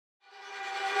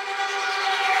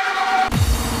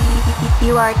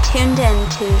You are tuned in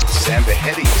to Sam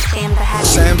Vahedi. Sam Vahedi.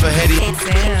 Sam Vahedi.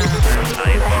 Sam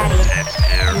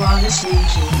Vahedi. You are listening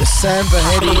to The Sam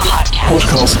Vahedi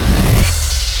Podcast.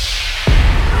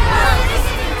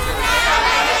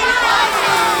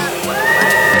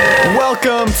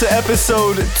 Welcome to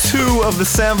episode 2 of the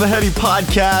Sam Vahedi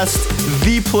Podcast,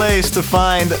 the place to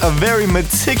find a very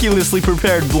meticulously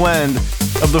prepared blend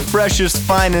of the freshest,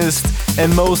 finest,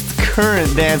 and most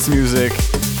current dance music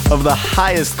of the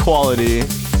highest quality.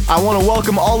 I want to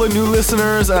welcome all the new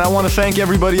listeners, and I want to thank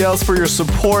everybody else for your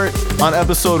support on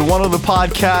episode 1 of the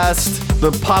podcast.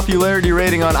 The popularity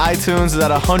rating on iTunes is at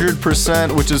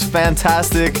 100%, which is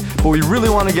fantastic, but we really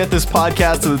want to get this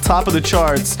podcast to the top of the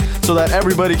charts so that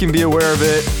everybody can be aware of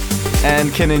it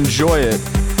and can enjoy it.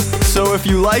 So if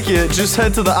you like it, just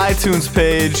head to the iTunes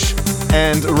page,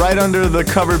 and right under the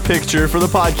cover picture for the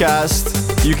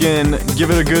podcast, you can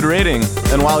give it a good rating.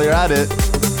 And while you're at it,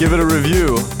 give it a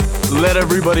review. Let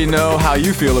everybody know how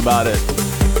you feel about it.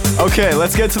 Okay,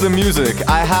 let's get to the music.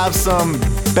 I have some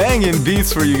banging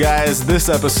beats for you guys this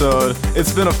episode.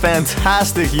 It's been a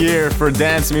fantastic year for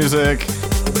dance music,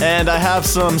 and I have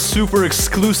some super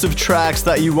exclusive tracks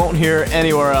that you won't hear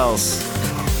anywhere else.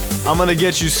 I'm gonna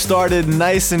get you started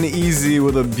nice and easy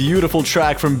with a beautiful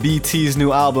track from BT's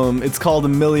new album. It's called A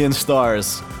Million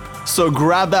Stars. So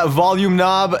grab that volume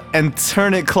knob and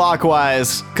turn it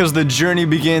clockwise, cause the journey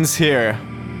begins here.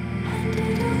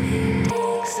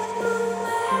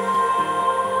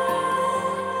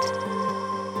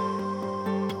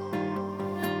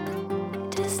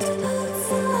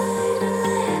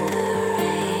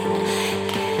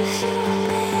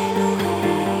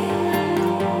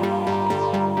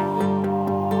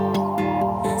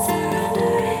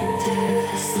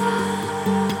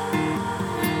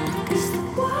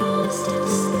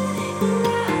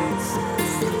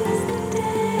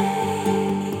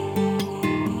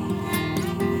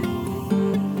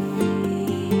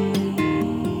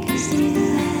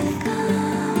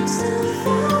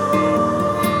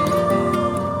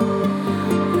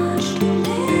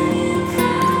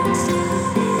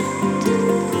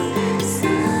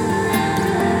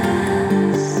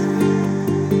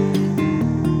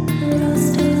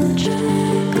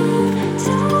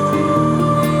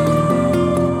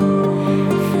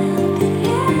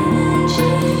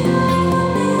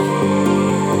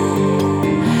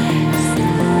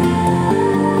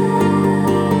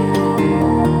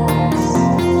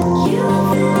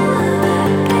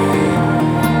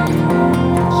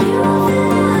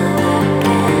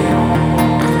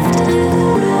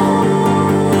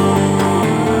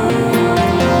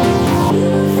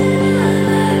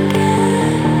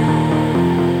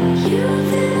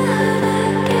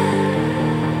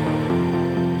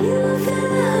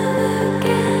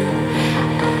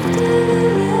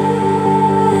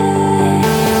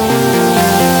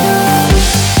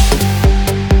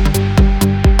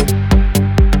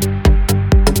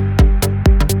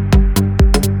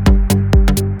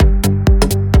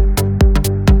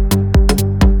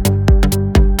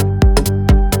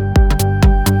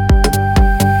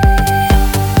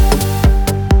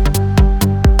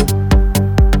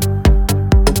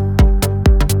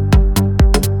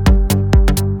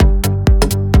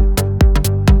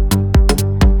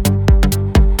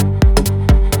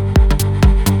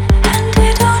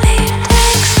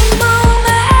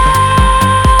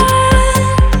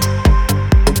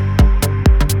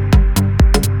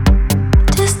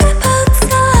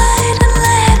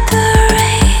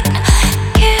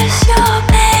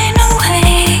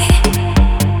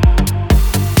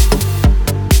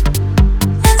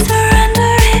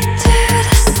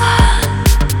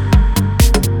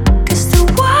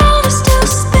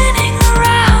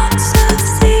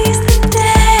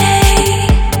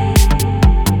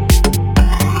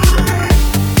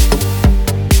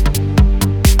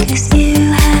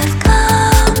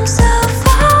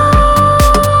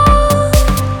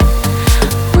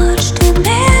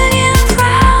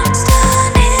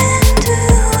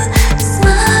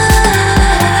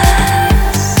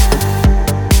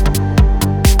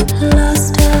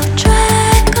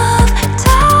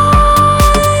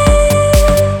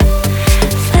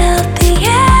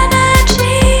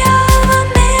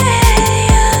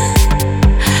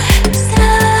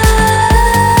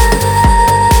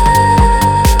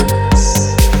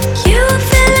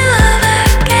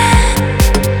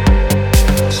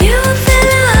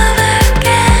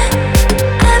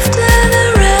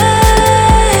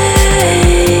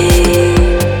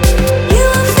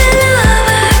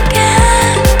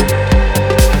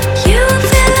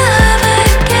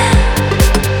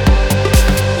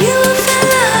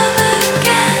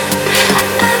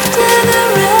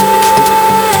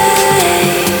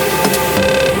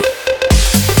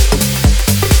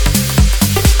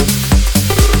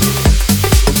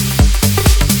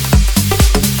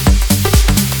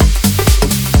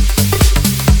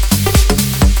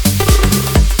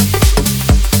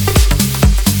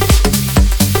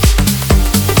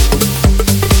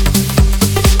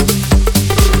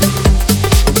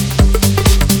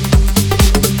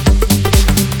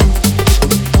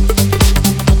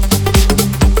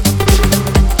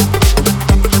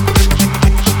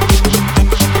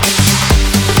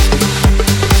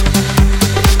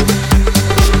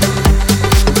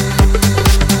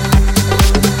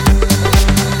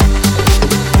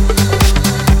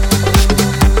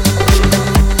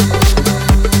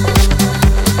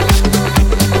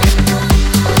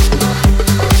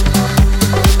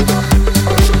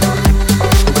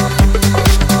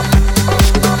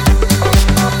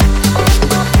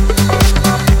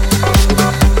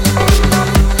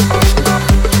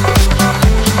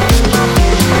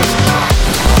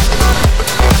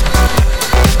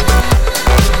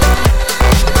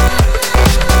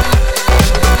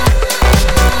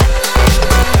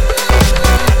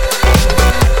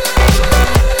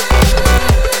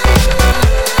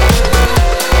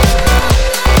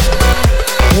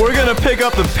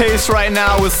 pace right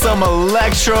now with some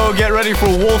electro. Get ready for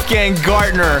Wolfgang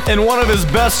Gartner in one of his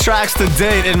best tracks to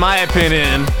date, in my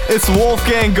opinion. It's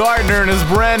Wolfgang Gartner and his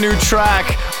brand new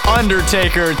track,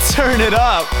 Undertaker. Turn it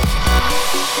up.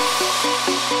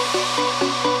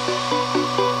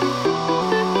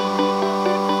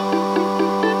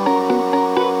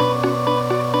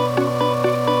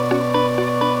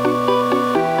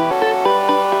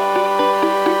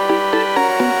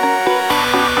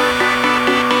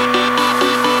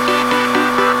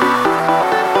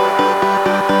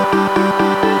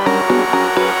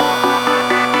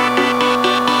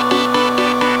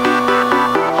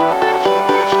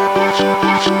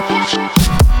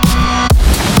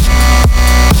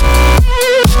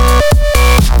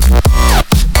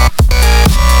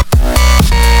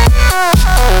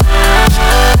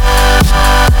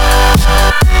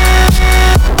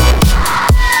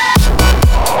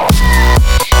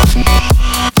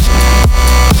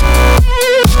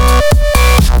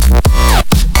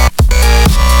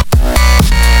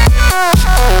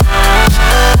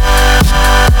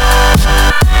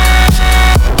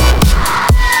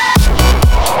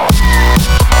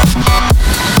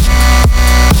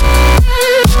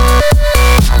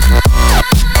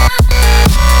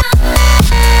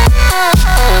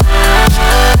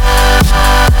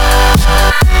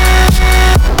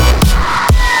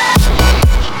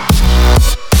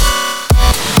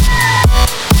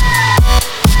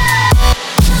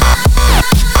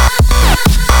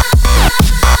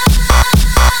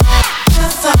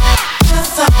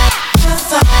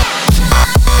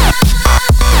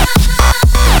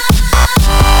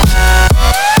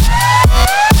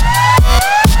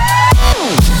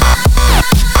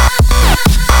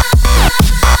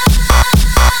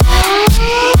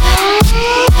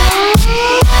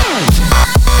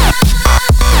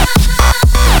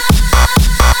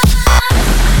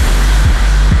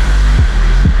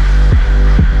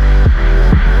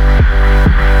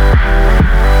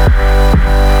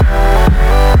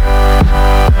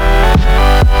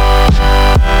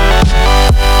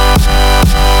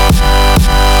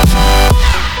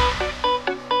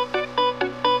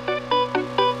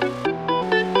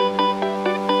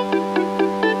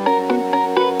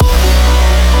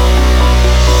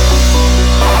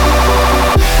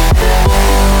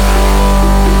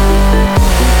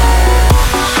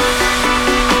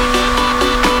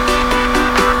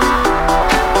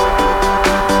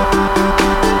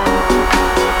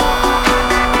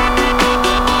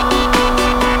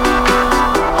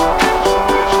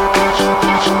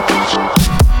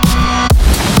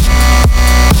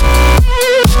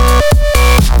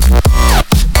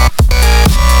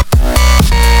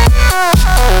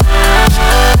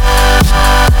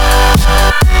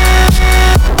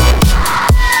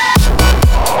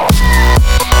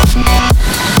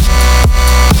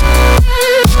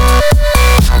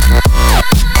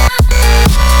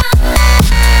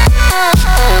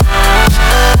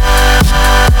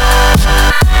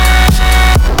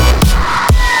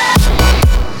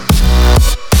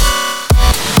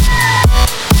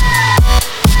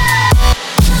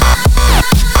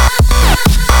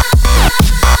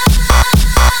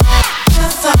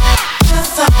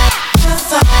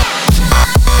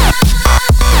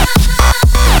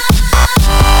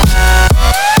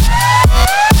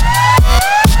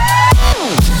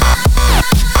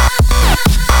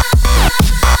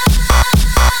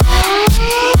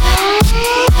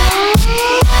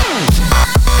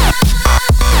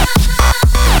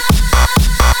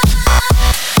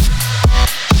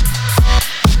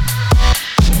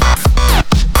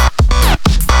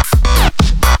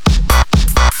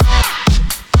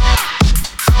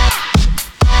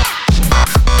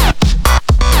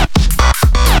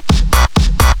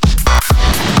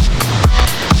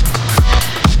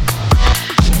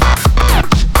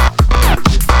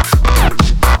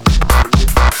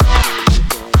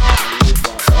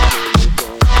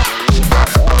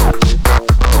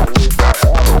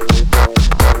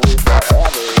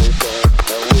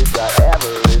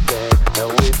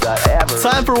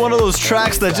 Time for one of those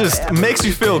tracks that just makes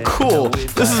you feel cool.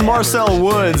 This is Marcel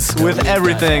Woods with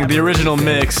Everything, the original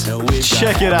mix.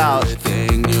 Check it out.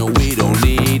 We don't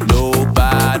need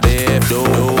nobody.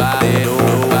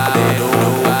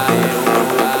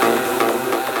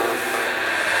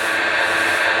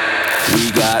 We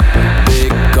got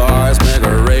big cars,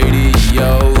 mega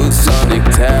radios, sonic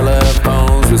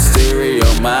telephones with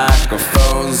stereo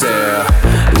microphones. Yeah,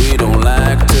 we don't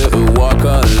like to walk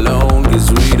alone,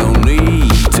 cause we don't need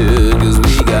to, cause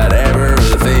we got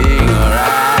everything,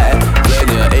 alright.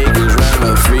 Plenty of acres round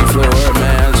a 3-floor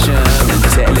mansion,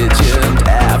 intelligent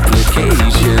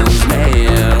applications,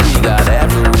 man. We got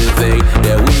everything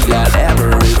that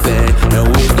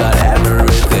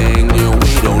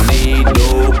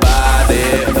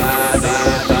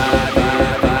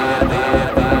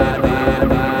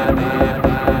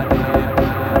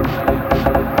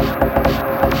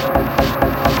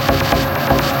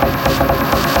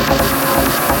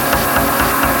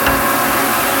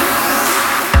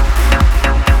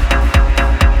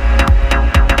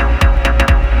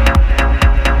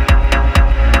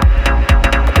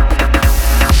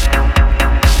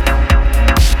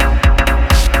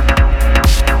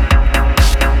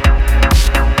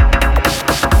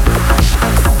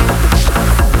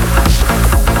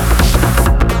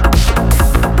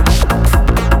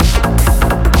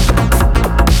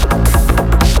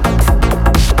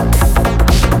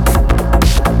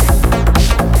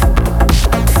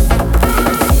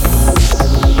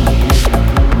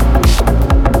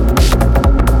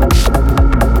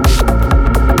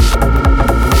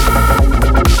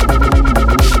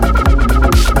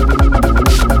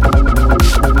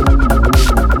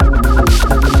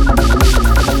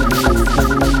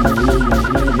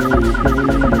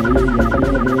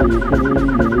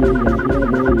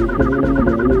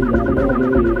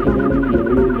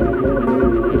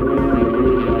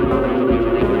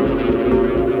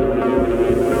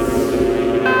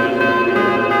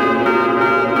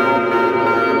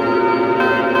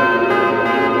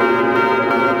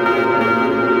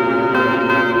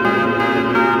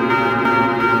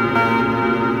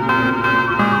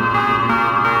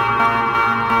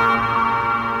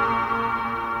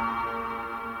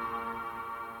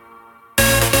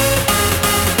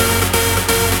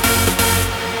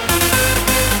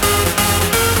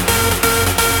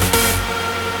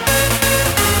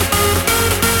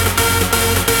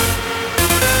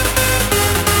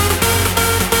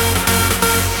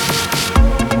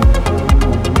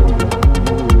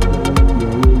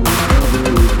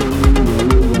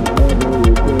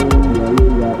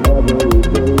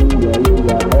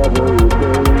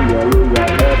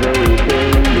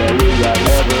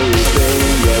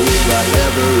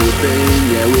everything,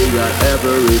 yeah, we got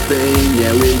everything,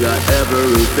 yeah, we got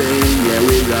everything, yeah,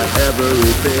 we got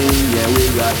everything, yeah, we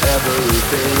got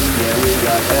everything, yeah, we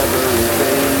got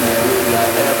everything, yeah, we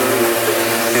got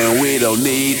everything, and we don't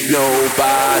need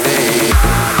nobody.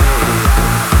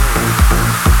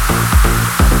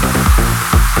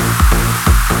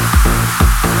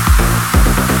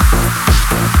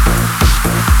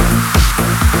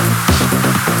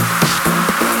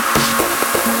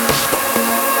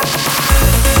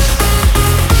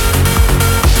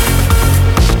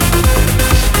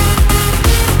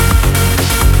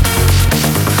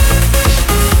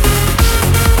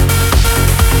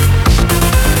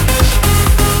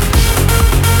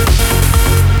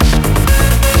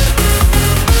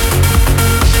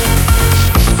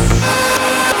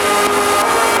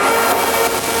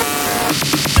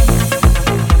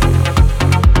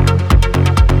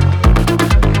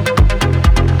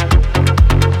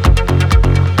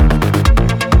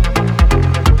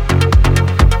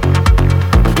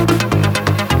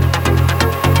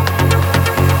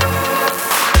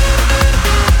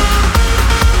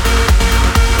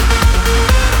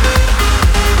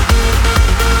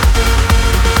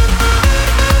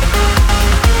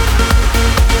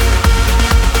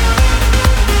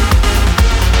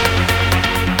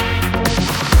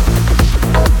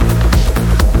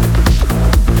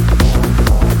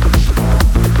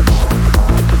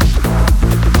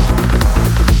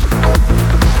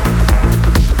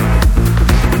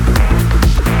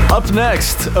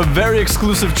 Next, a very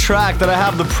exclusive track that I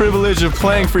have the privilege of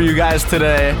playing for you guys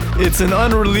today. It's an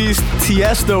unreleased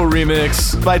Tiesto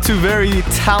remix by two very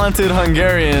talented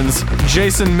Hungarians,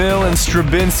 Jason Mill and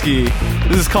Stravinsky.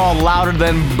 This is called Louder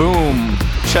Than Boom.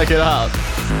 Check it out.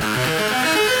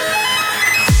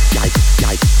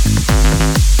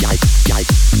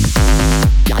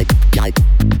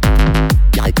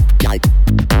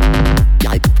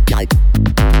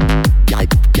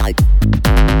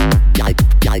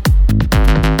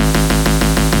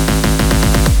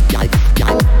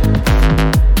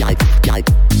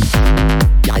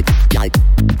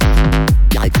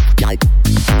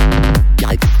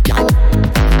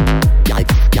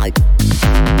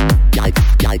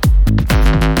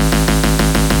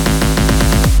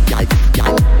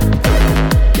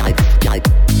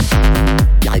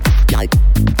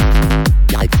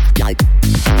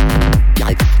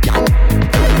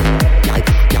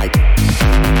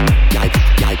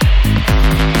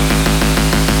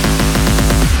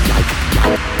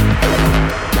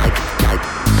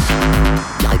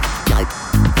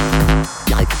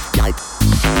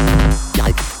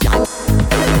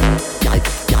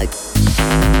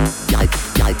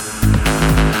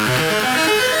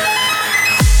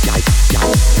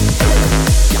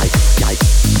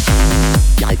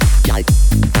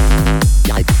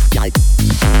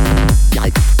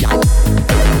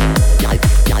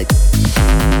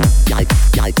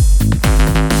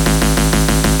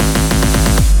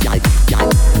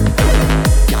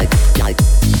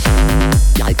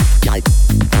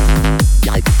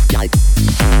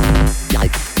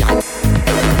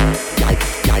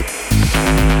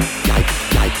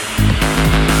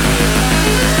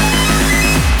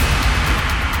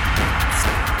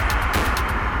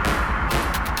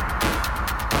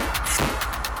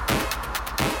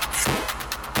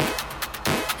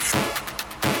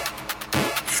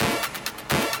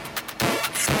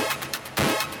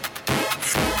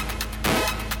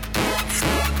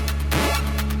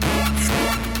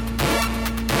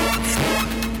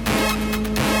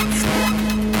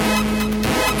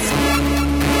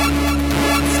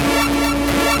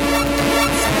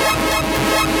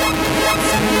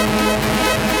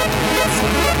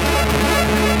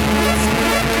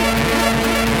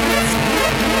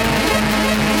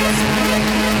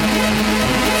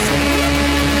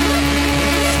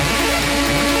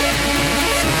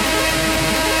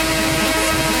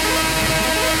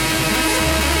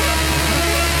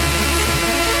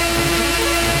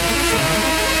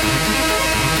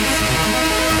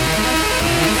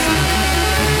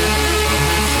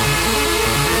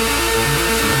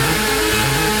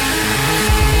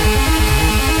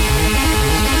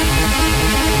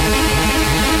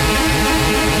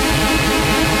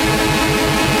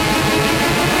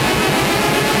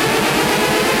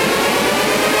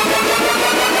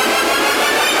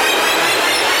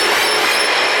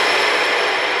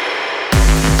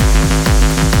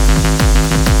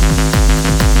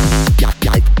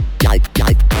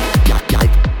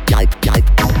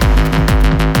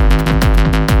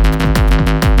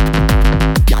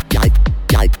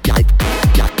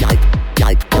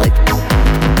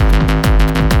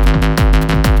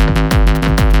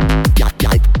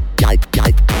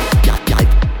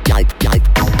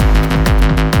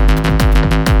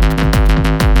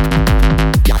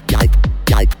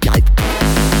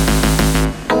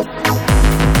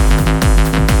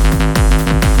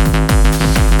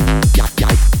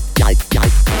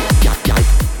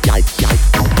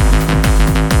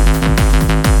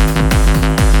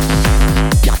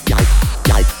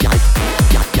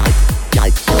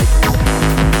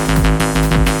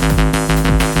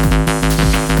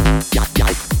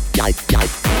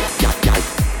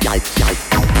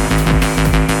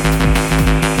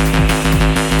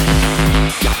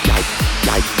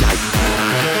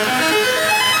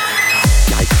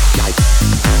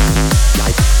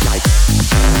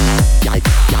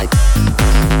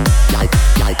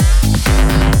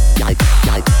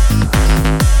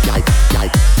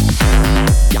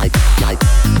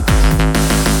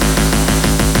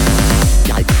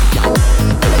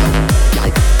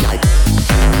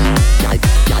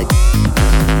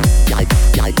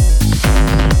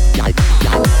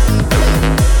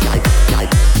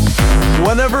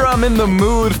 Whenever I'm in the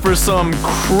mood for some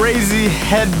crazy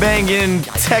headbanging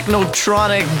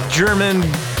technotronic German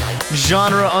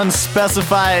genre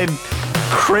unspecified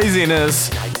craziness,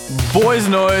 Boys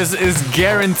Noise is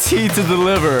guaranteed to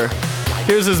deliver.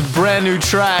 Here's his brand new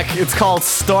track. It's called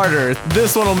Starter.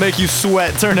 This one will make you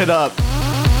sweat. Turn it up.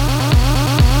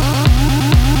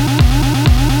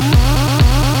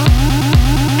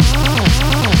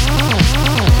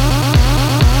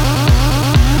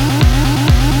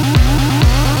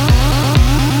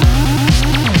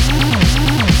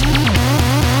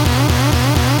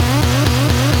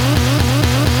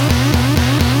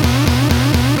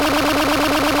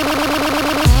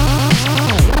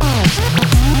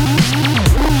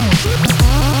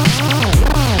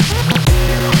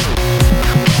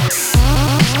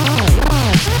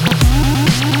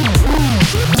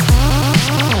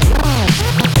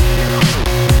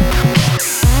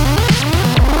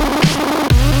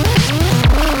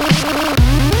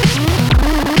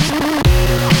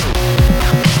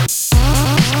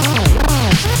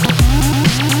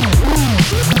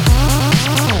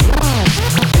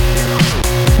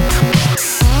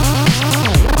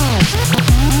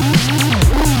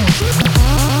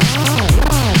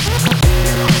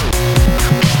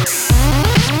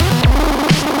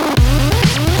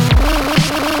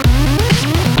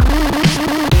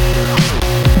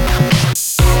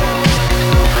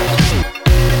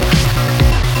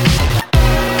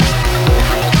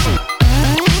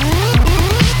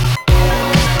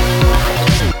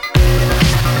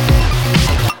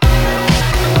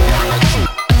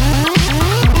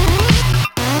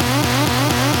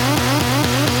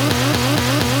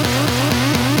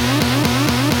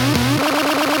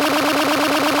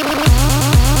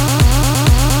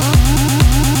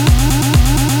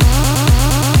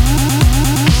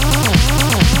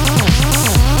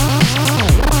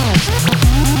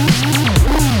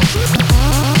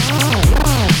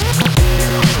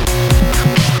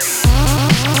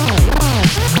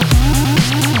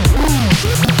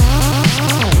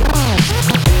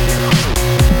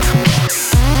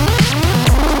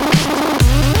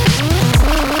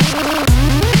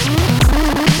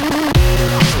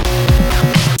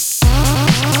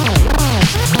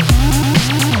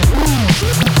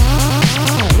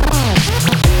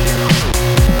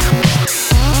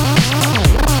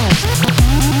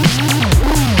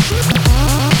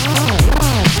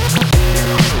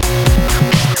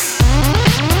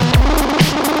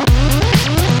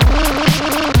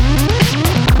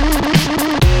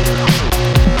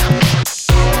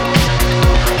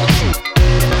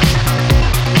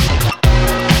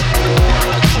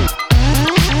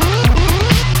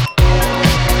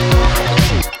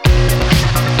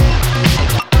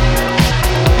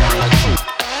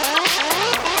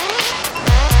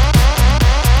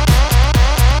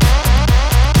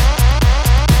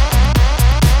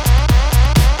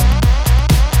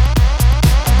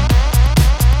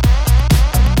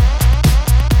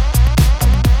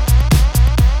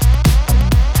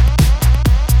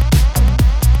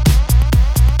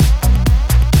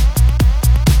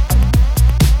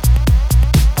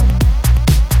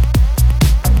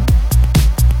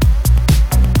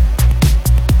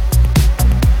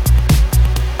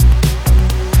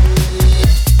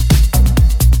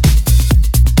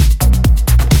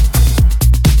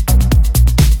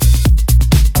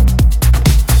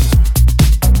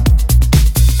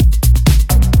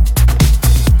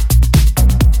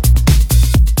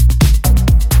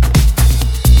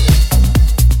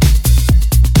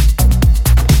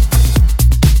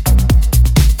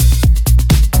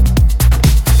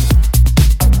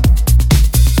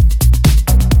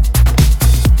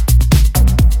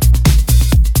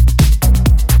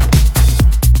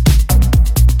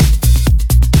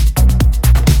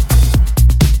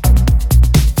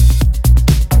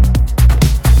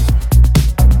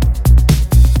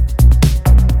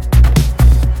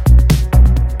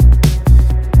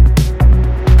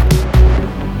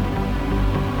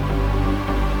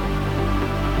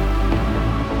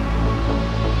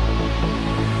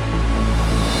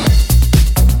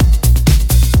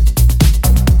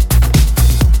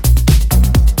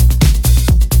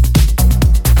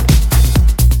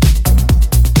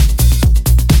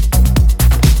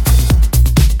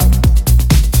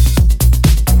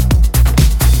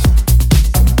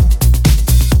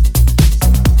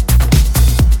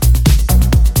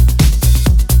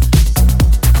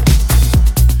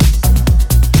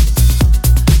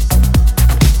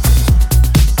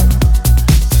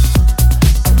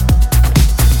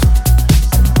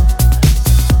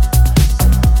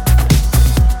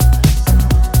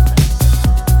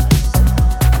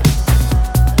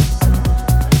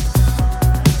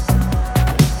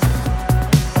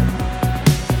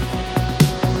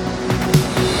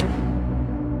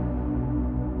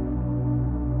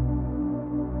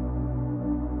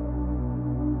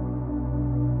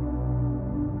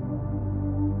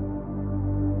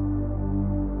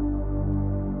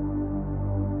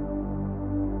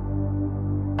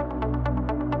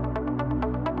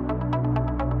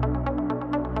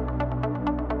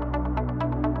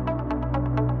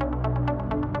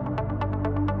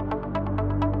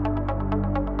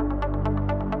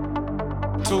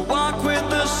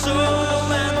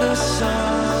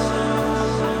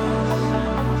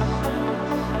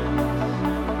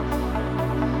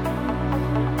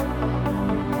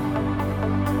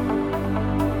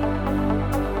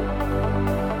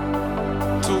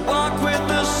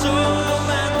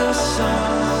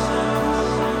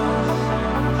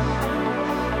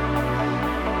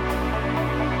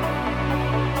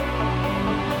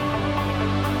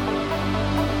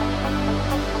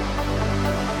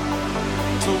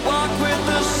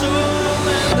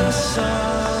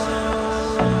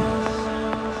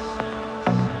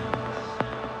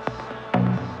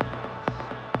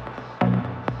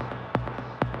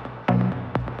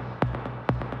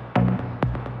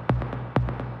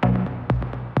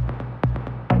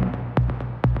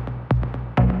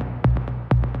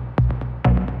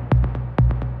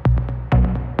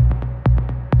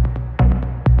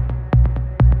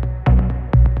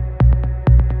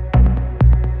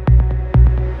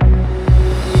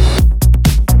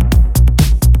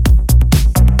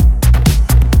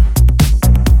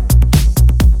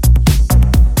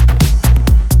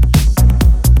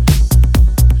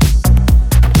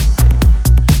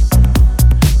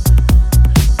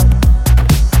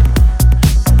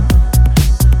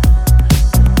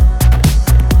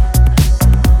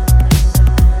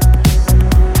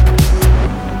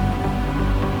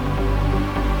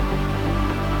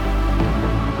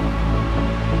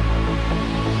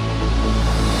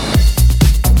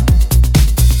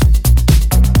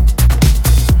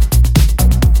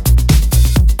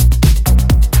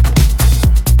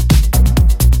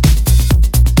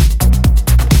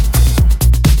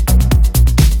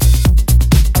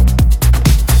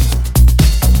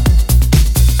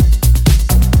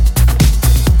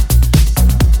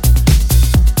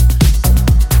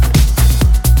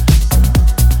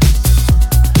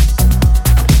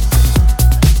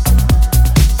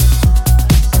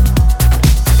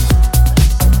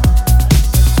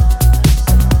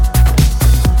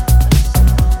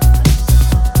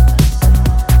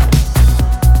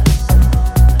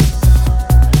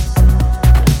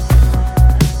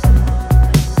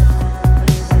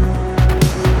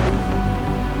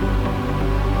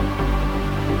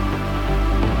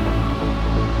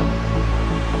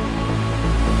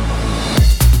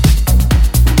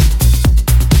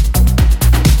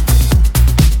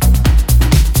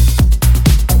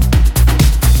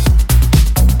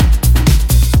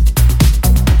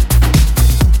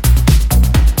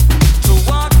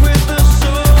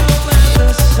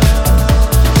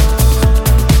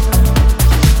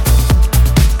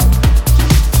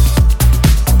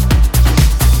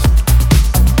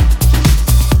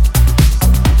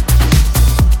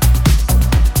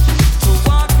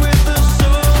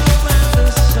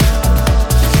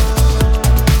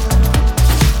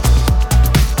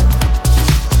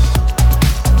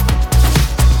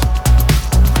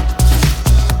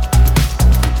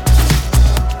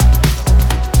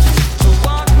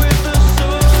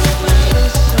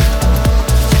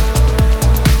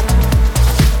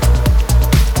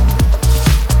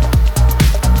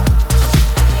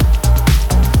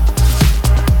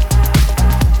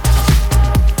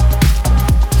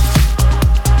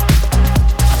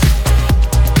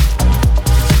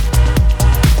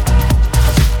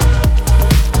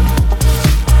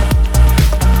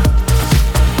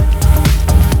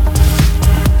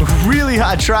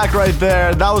 track right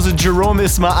there, that was a Jerome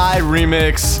Ismail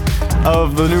remix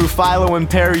of the new Philo and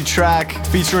Perry track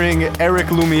featuring Eric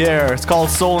Lumiere. It's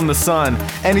called Soul in the Sun.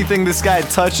 Anything this guy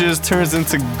touches turns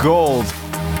into gold.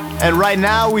 And right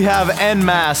now we have En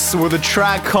Masse with a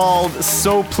track called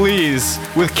So Please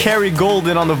with Kerry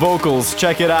Golden on the vocals.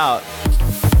 Check it out.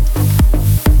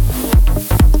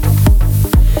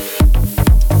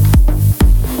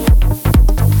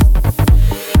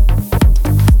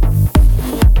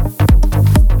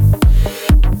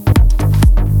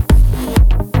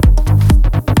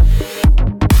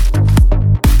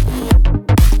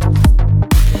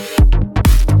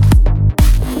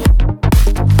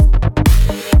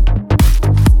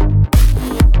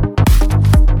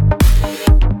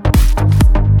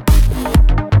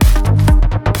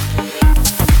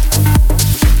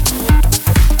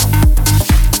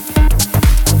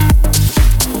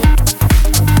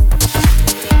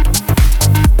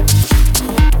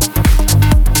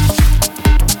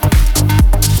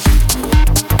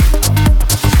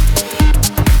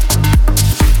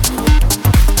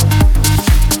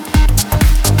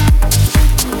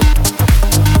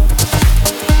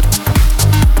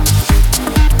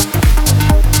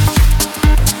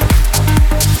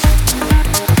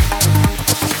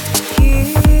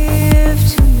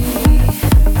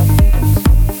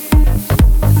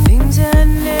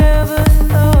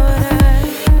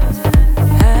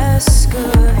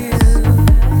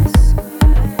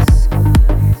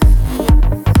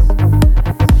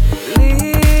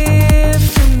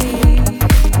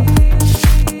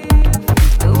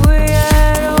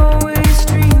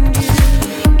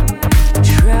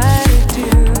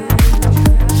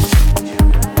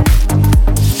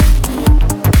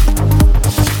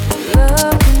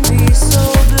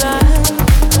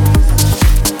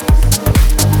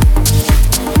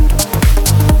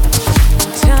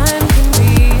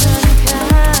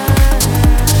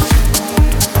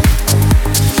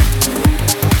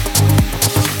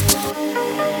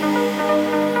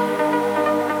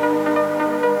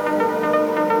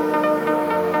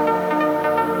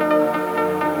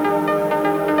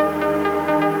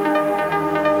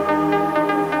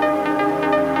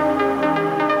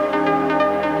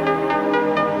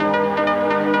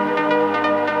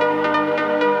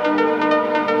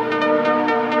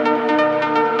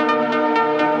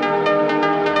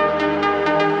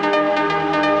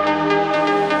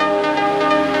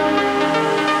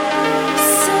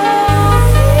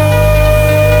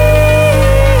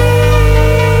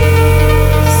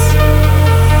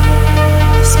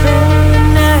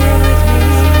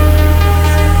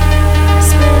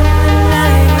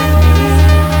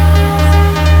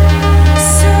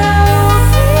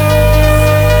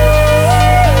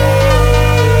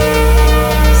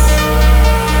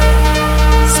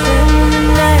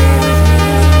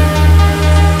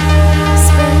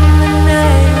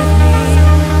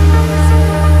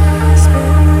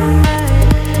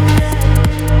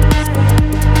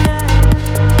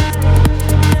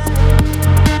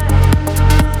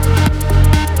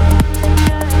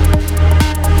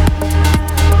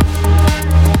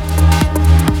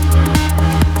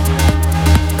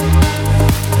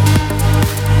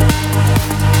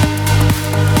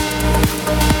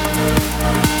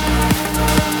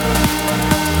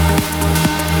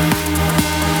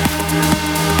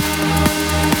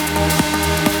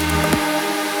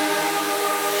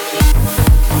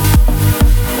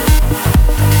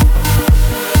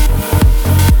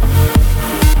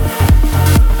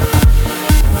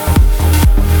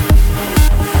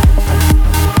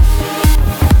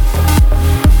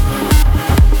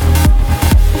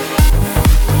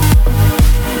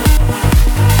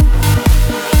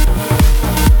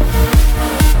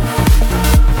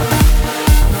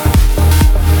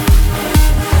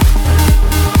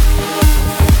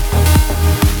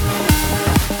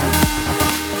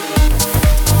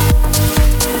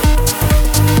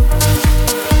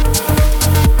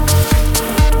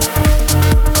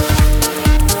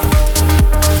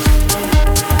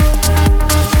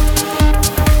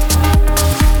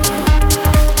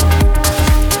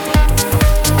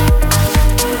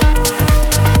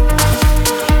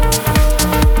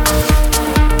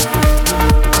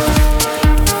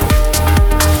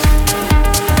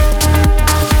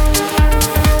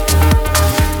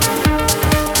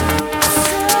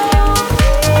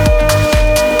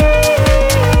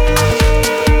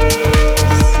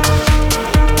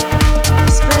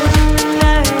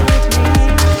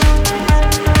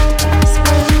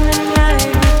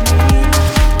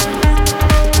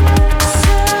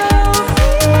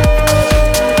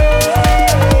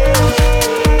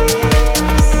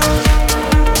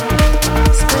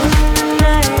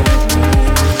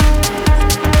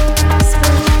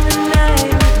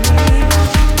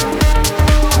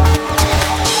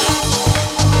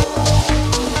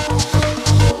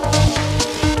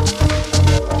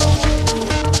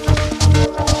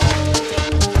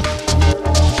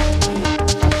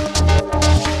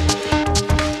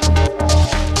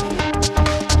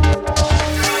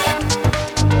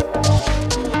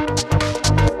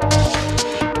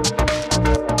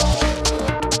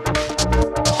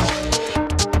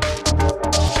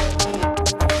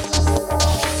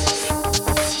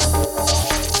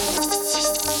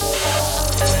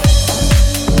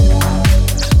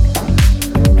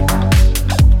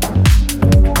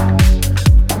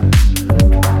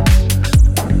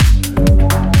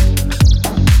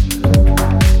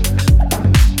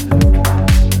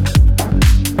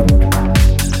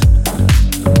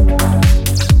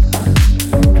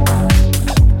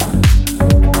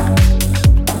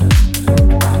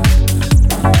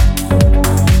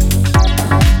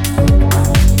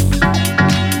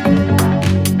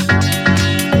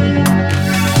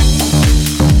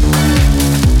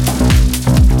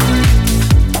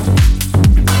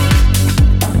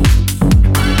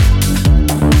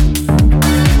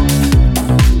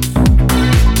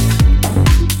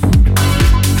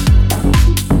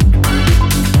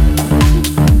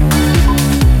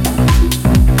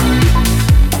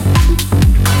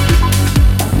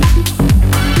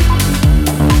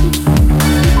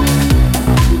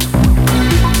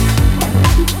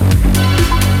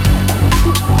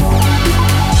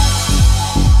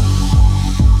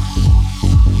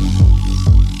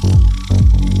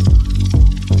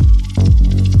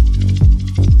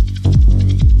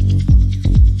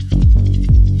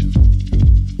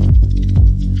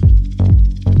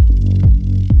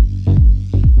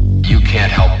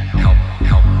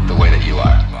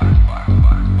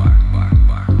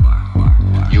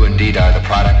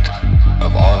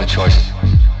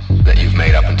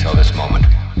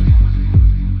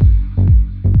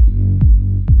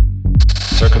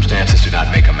 Circumstances do not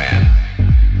make a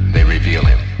man. They reveal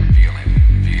him.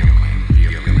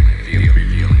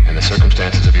 And the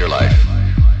circumstances of your life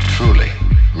truly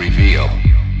reveal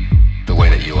the way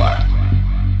that you are.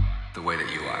 The way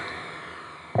that you are.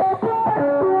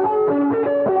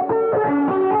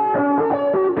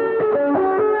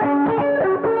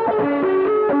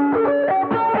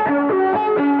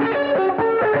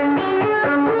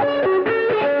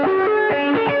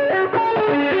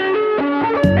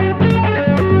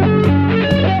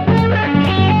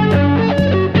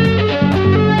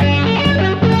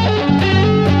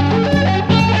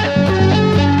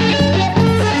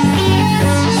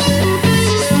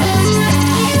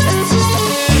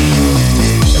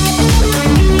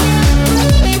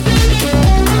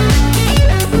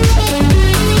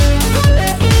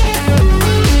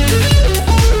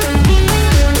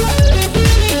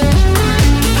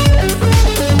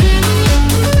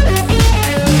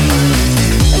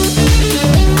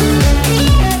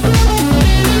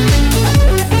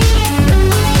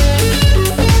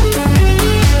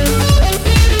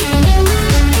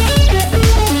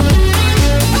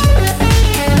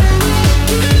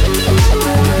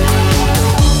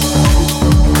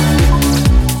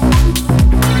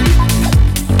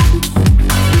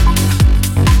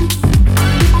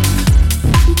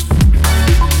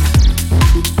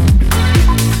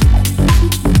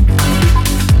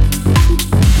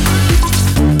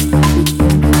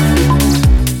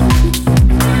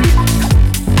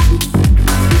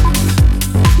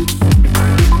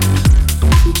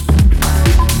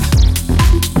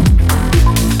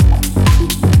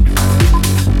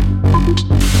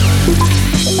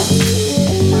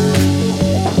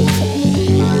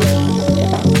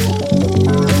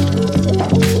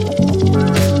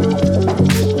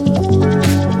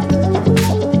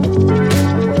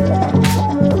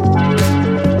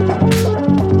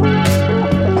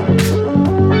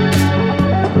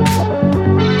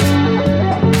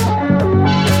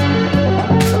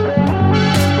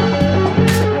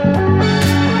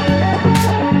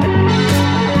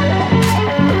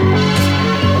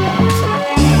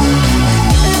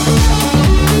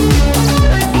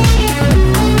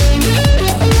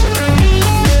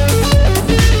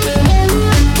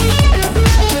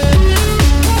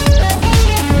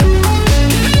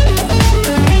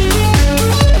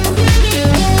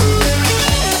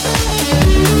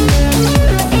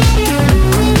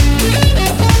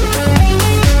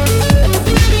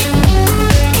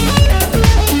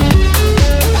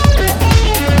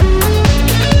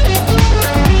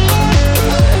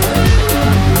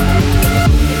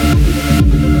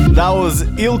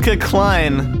 Ilka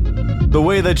Klein, The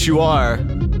Way That You Are.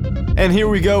 And here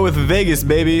we go with Vegas,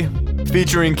 baby,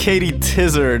 featuring Katie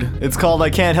Tizard. It's called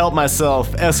I Can't Help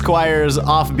Myself, Esquire's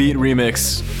Offbeat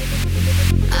remix.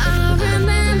 Myself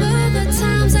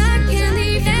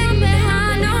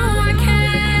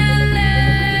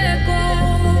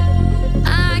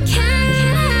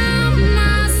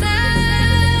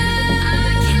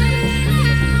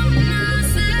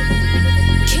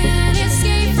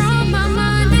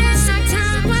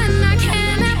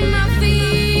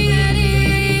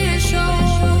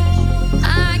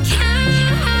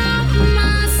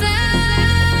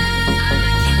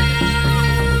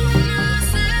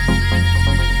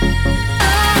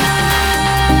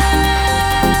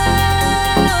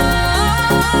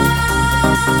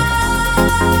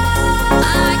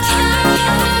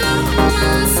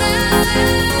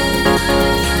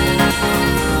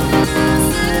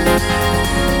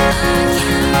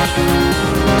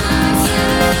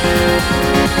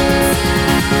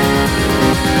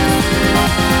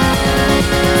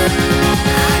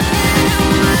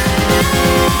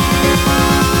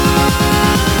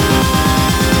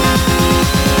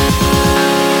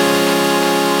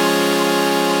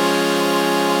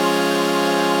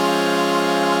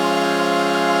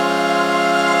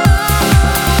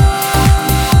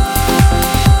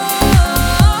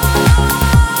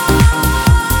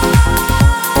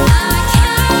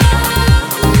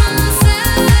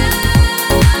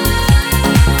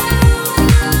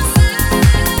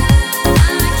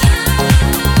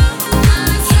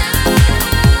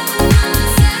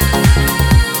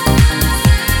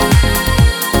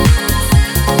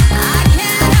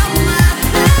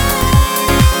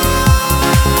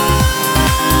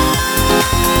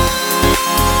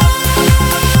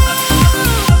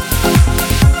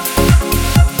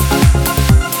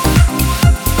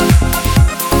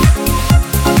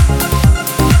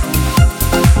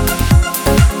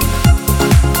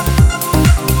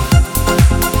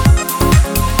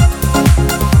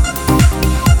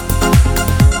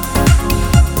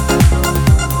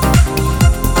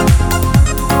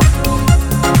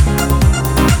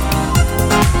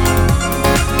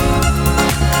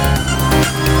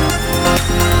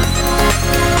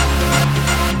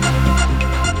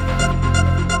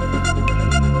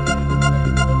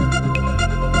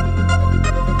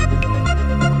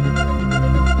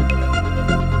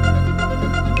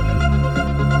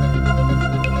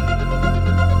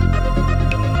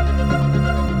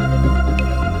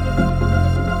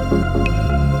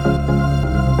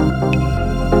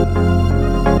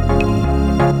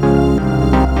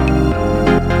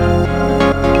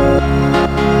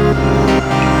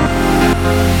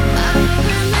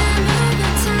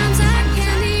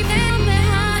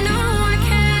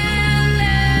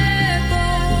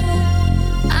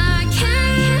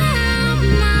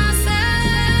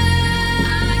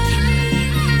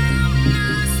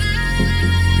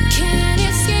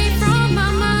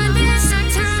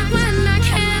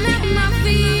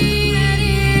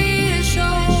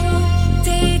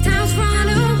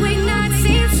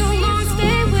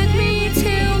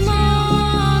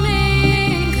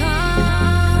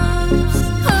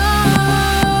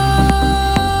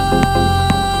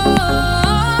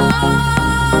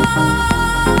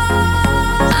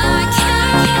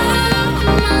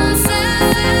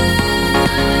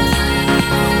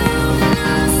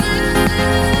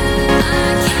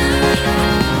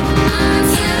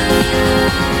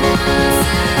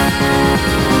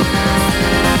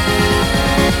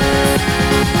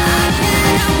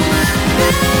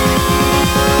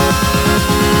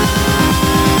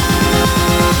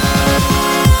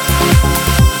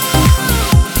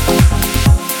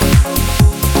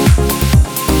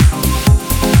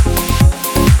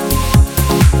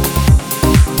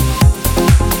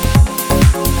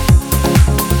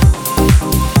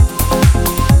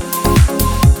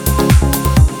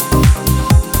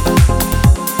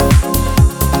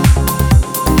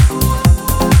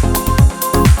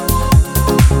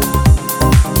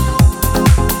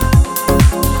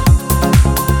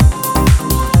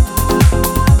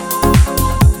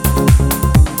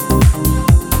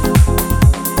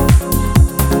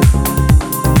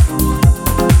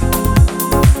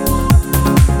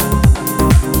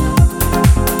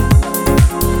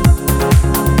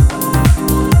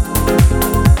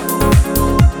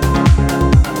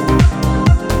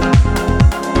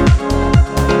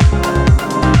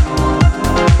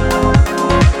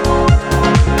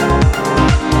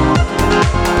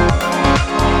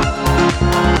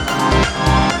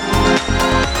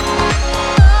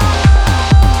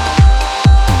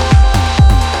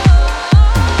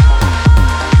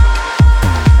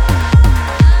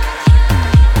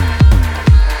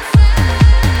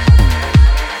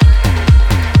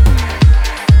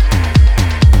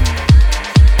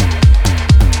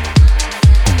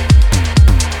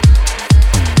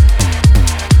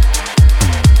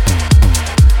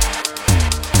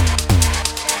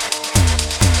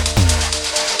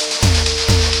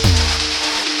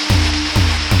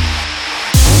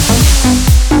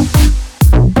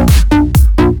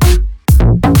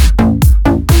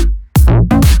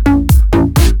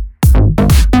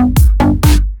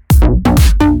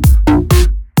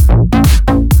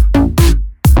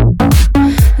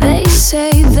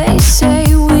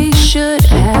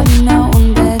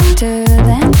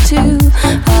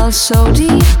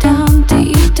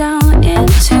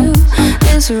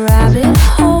a rabbit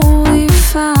hole we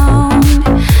found.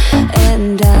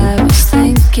 And I was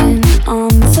thinking on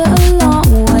the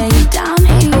long way down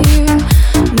here,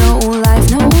 no life,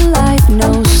 no light,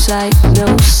 no sight,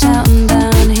 no sound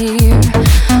down here.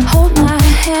 Hold my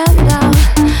hand out,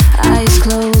 eyes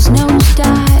closed, nose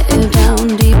dive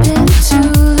down deep into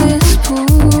this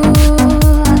pool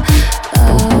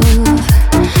of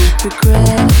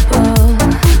regrettable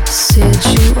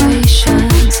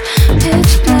situations.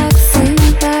 Pitch black,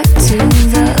 think back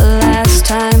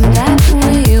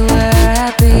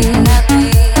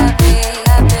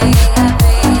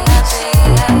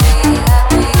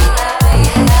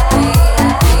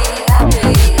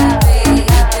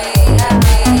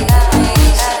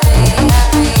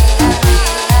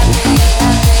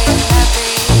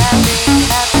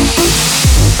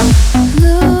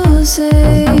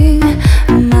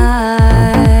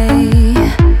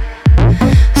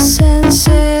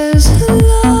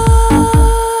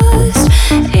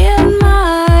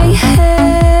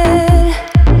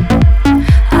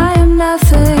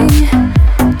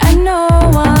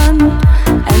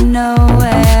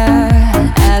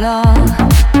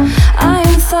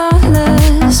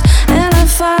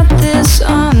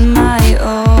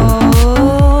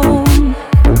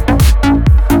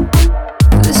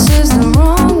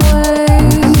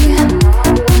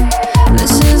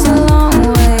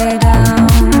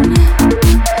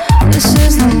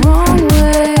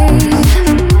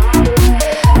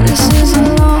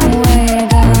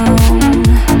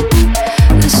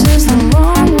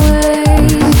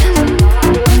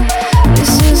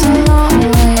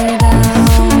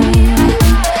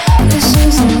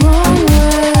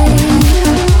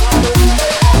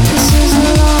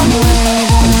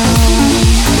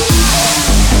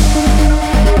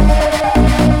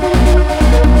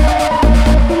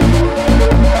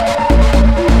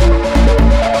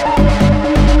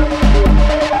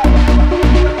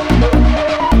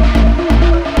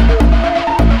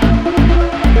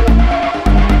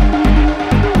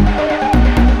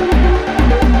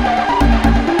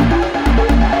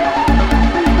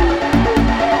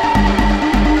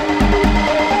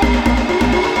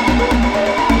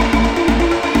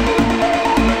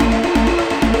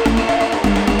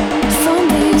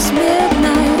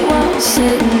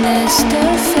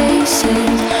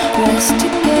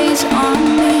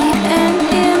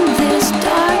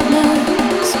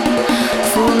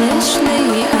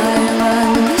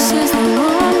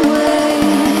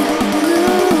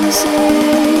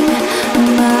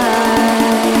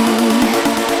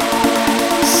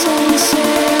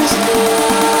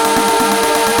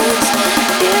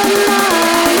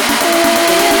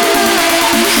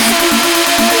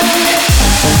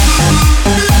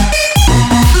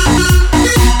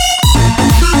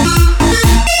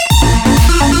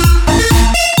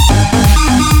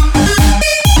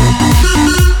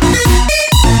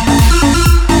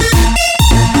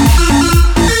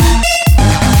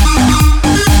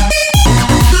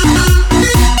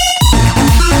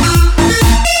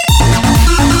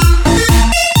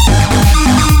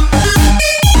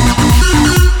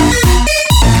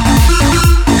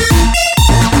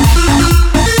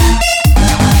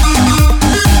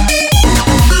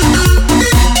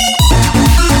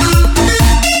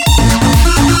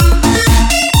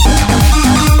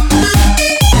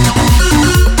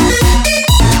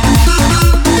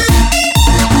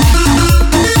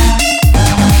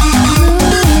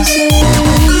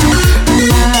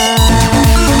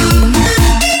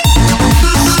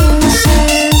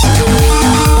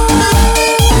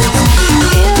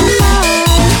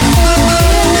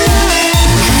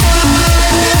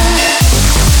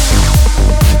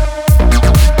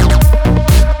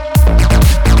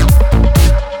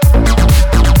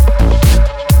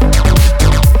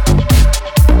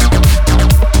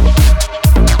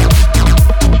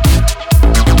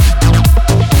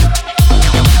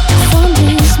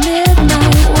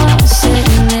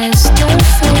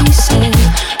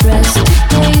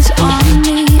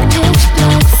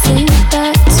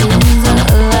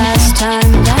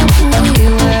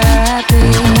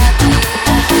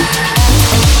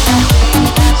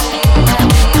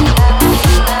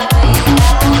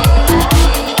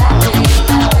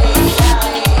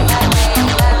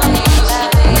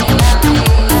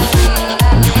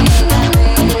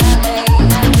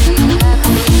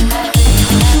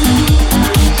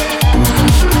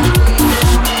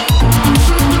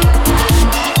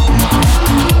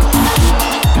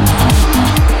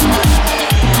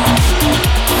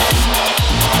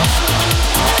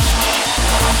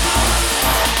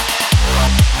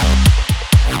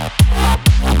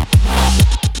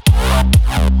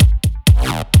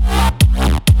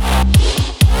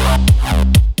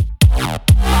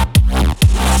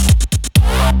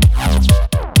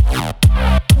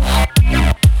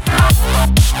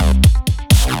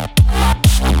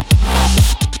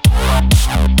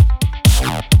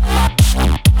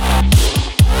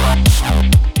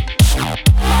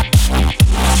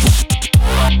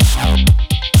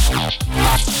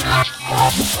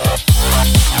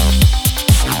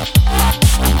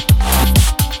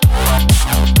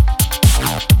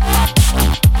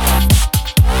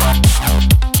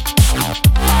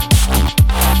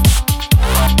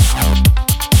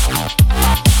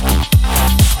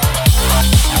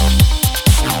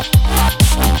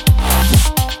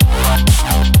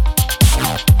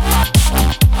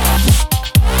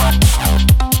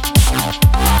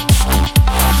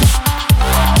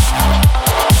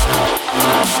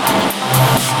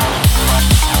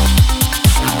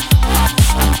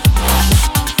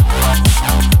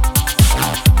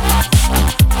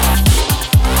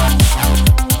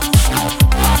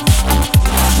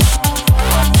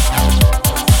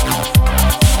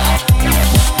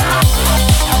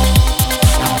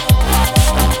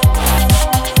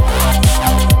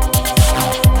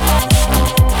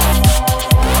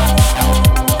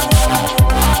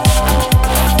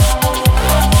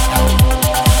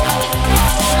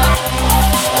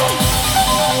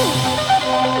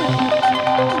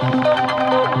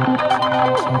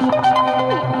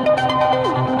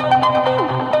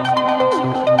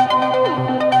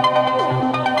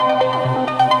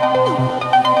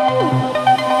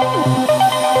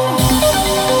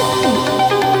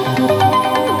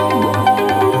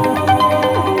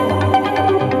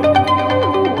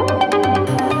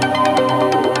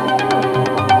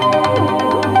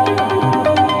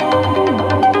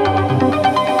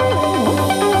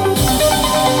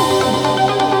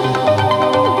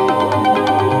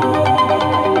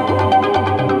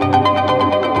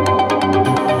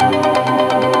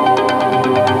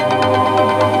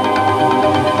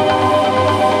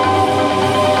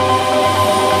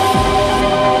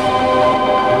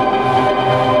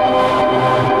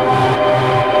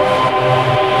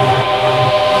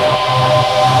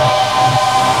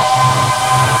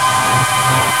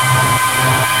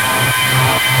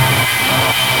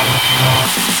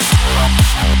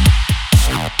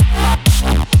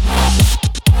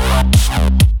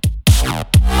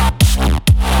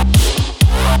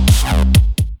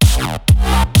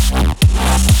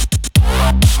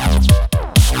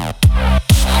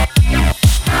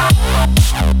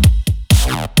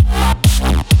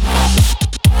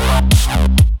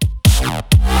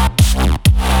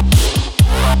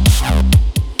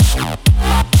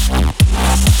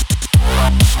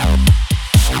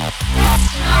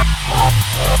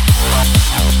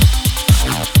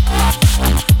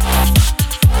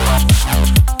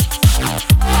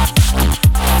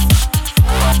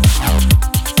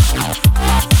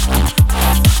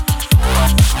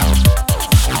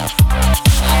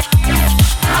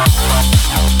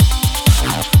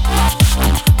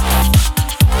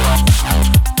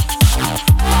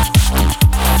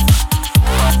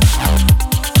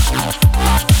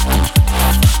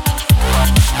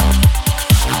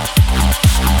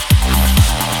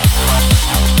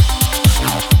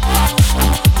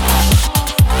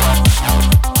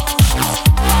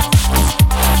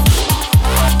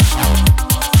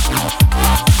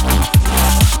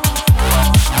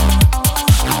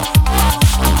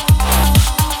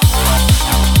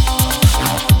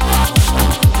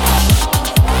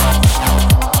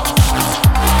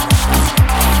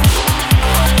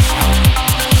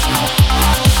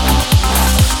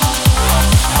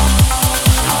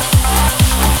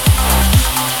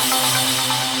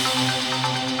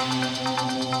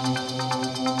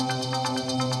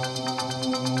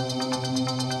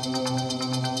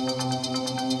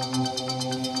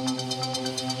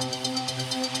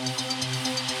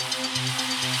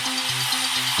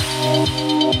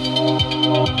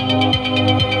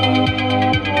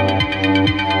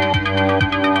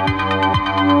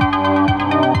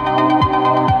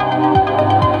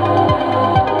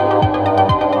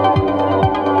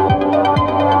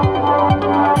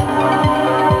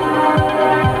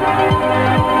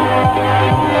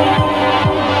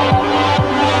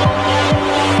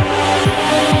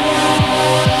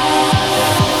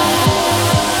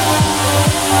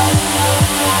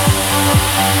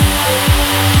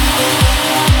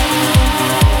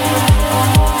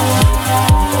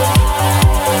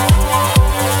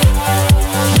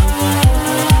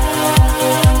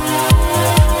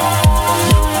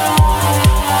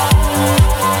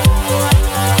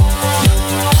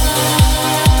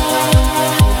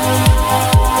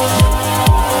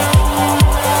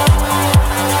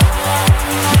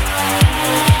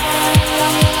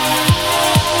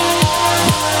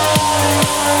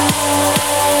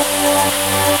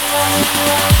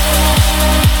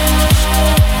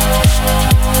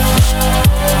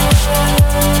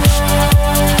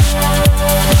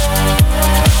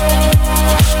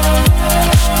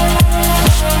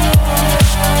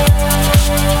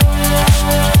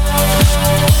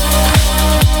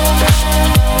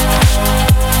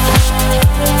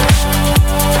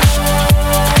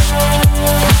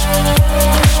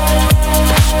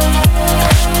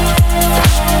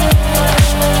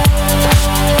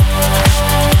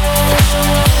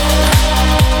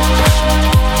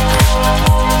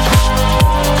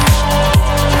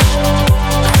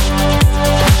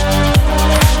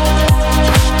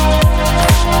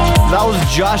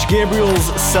Josh Gabriel's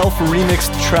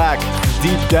self-remixed track,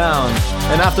 Deep Down.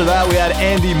 And after that, we had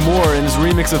Andy Moore in his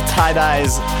remix of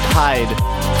Tie-Dye's Hide.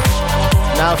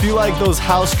 Now, if you like those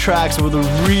house tracks with a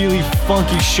really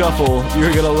funky shuffle,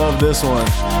 you're gonna love this one.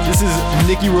 This is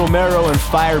Nicky Romero and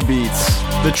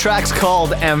Firebeats. The track's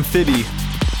called Amphibie.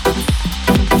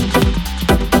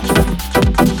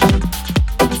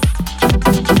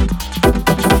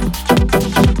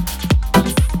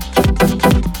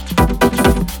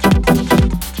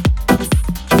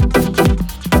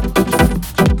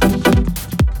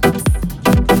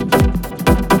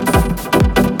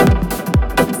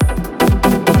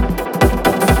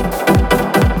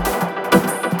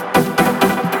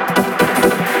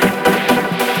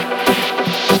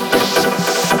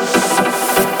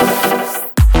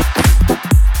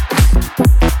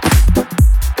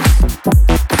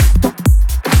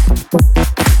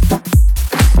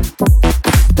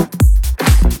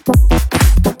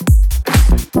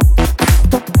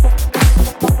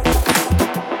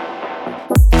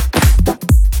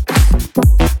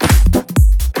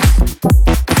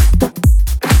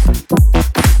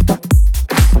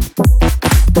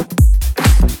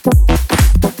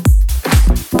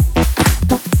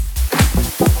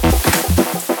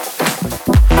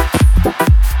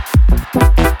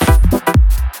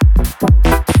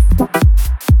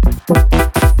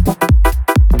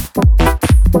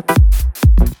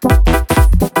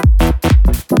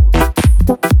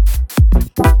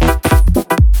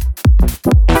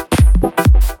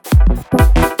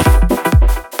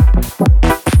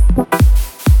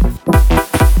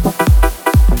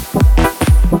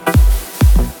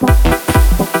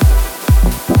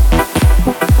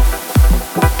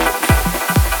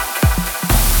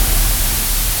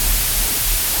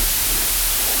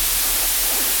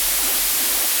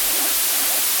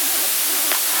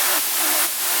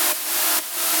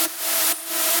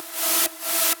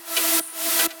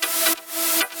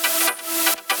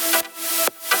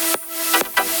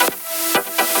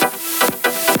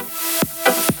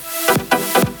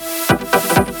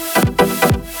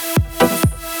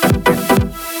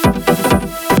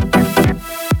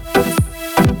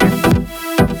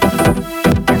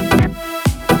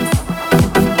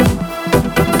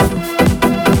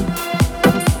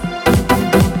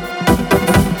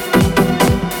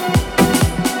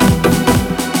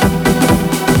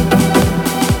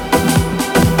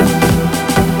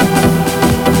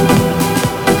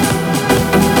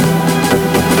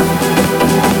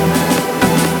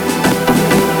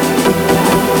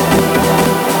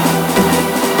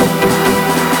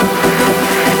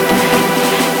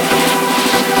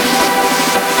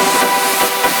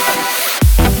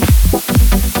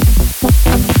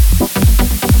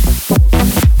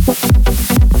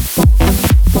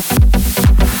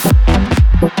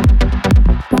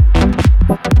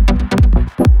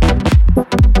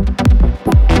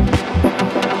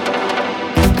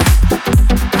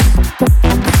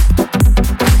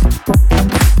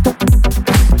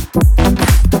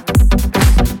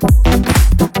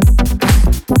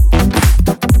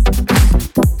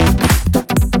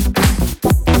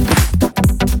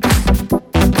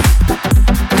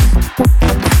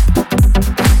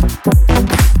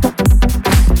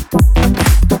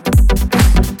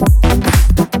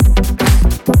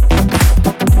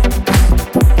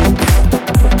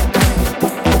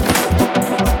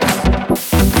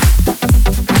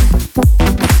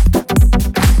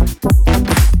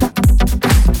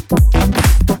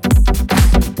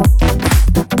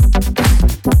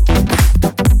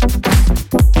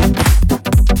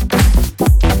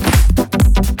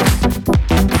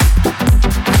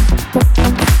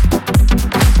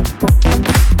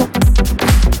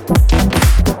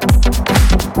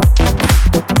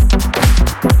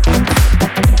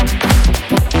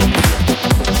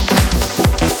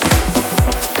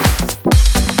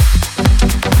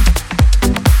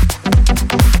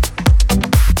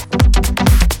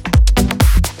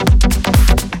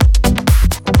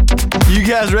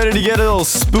 guys ready to get a little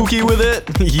spooky with it?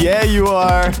 Yeah, you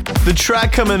are. The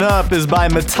track coming up is by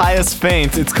Matthias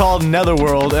Faint. It's called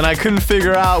Netherworld, and I couldn't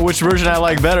figure out which version I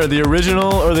like better, the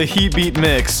original or the Heat Beat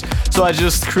mix. So I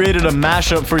just created a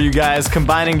mashup for you guys,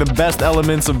 combining the best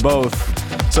elements of both.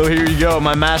 So here you go,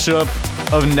 my mashup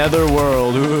of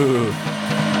Netherworld. Ooh.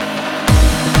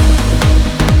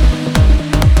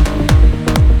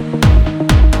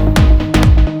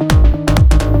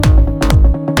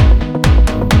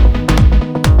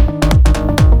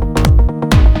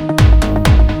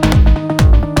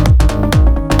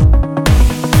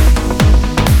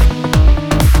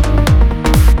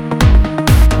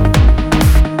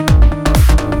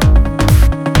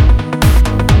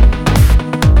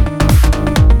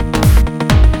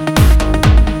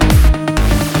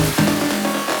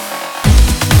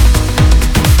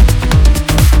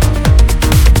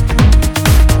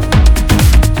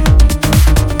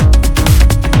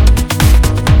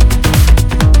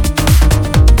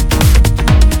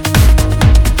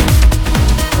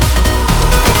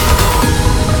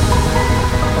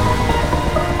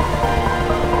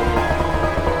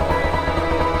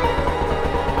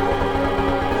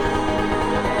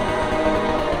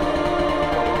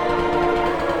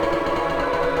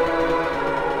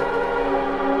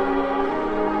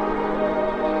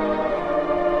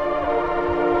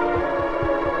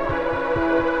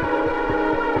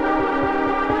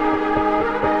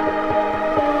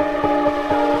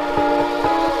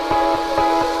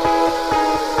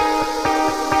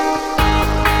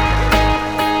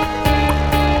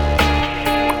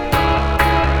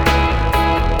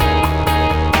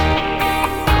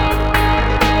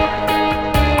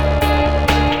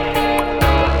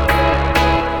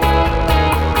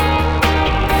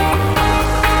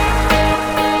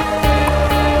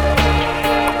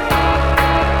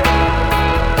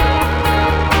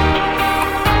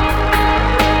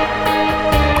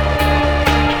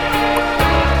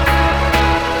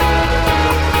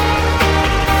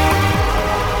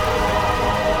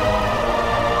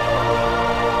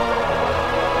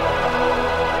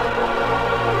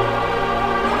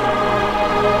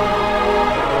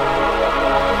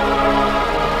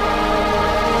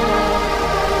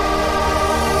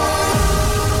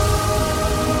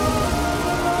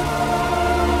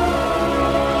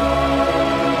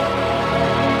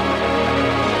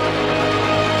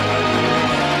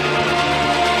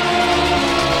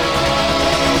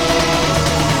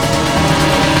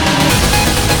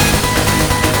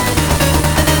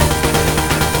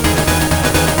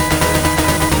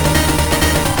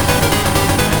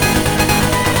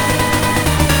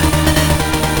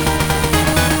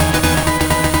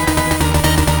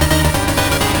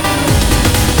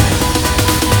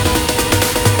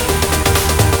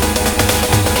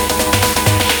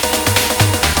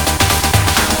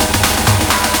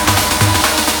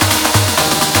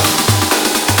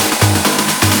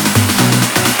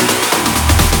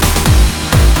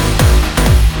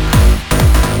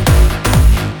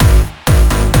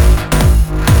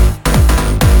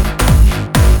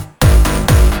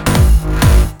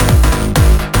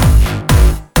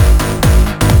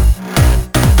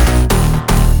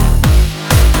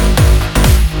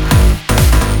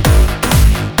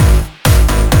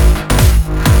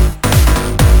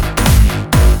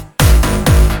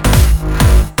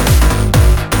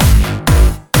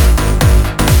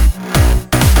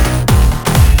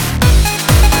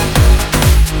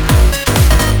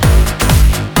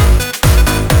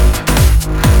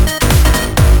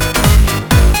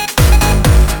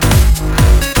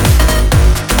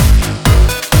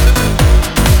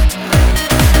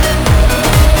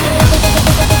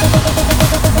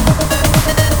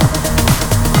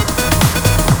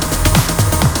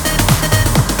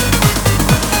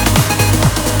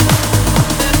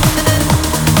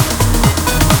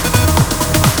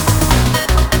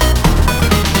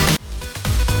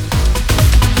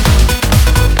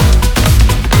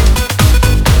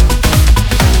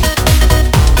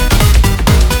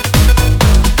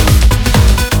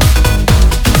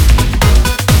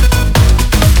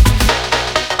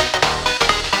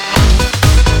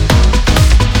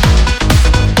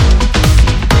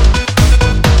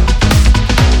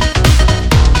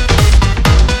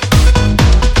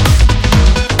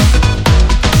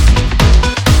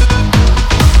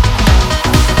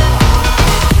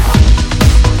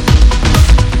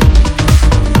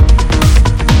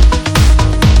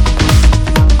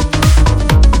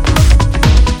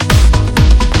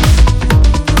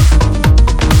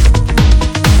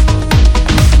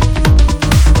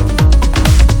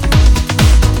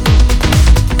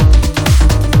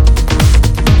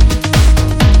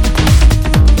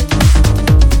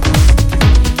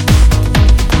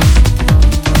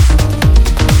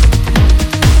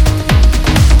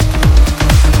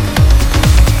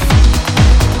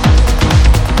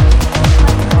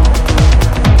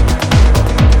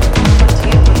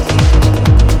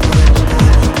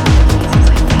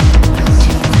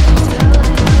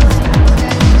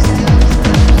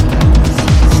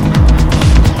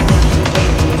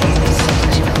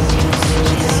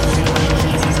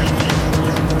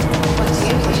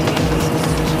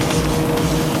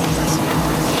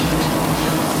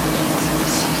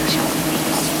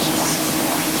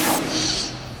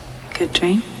 Good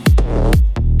dream.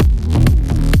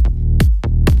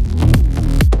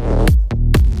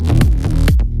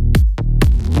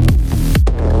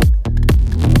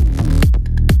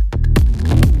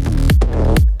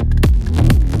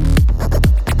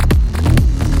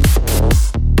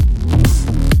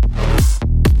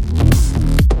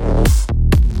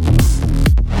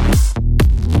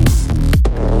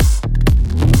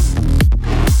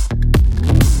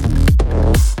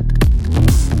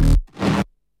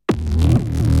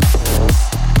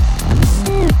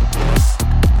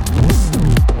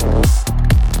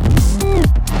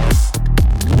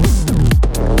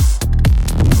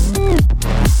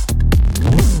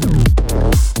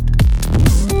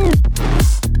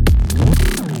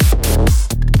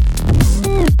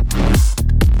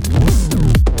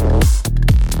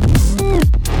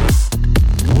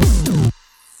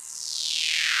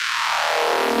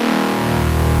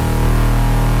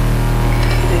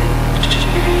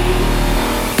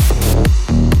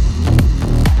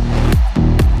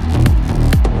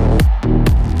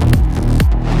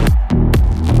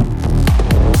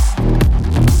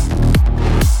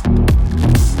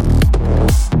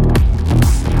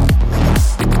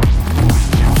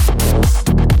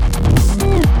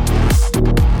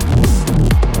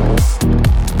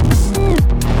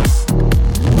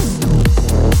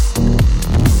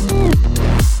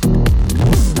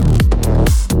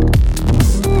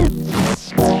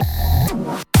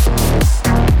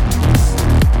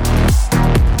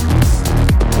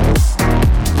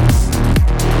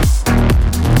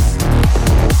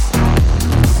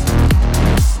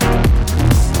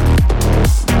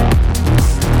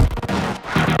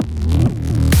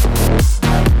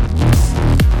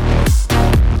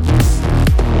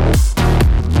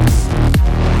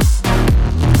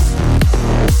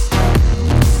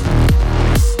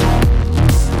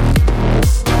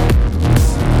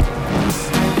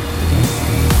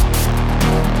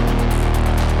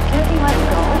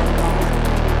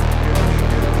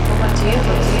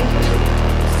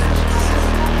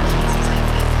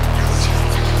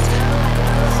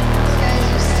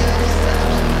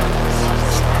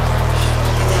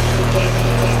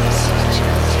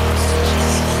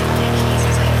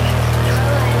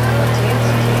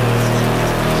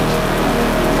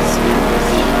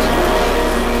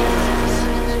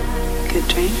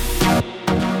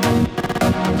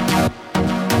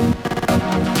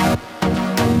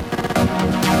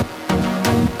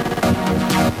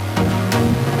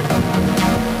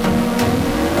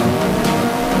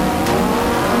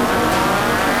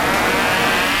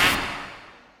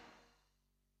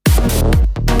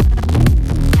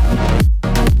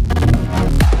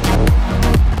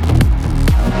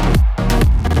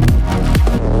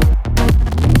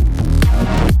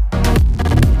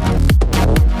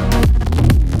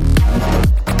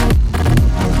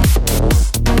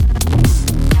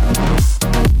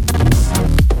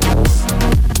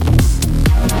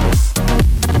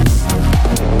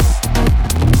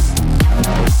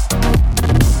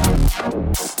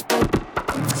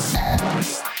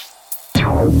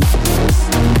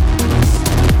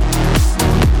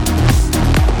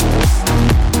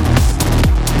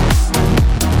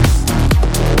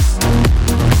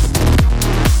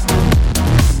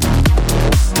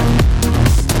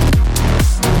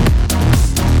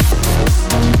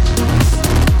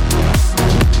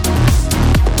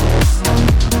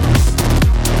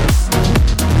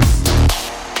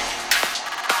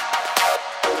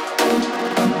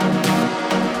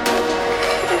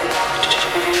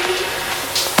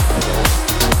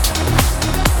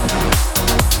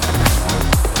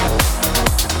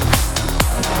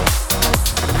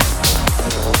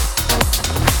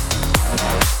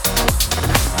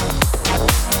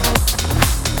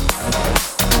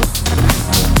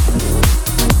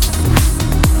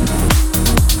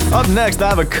 Up next, I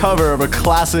have a cover of a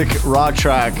classic rock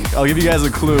track. I'll give you guys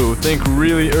a clue. Think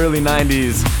really early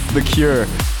 90s, The Cure.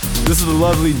 This is the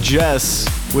lovely Jess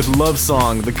with Love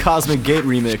Song, the Cosmic Gate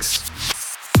remix.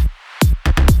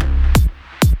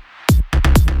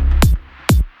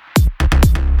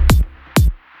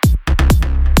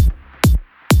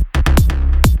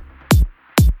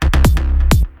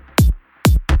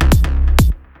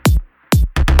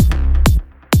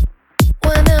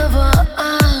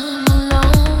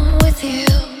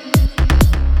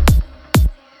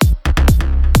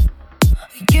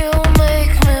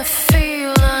 Feel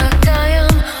like I am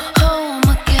home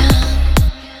again.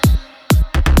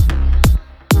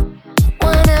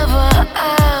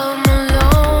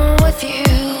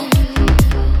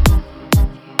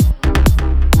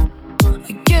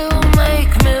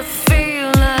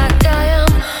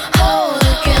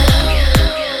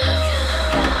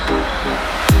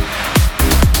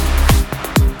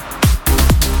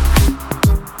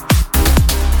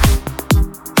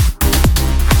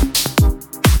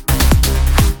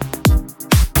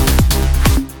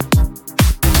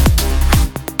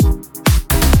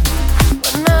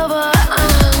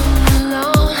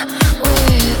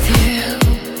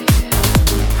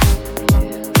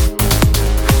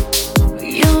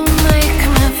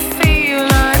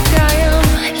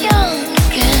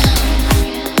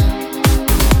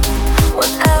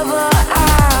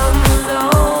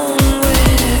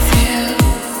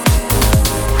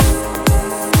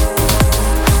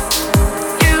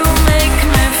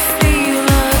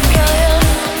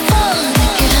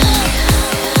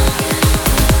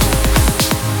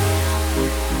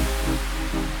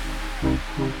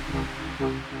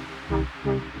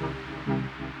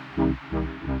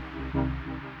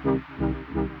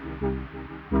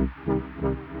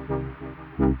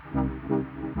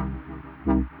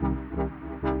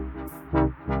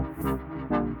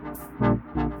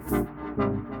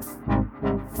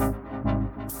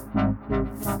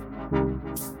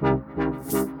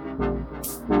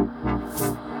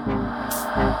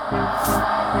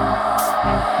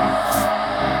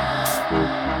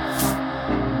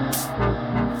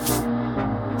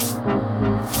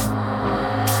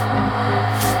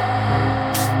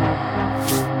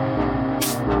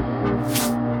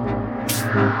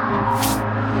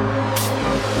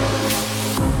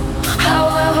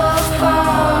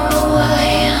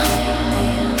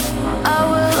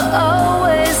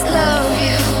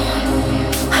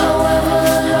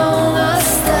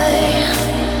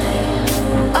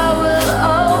 I will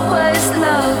always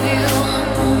love you.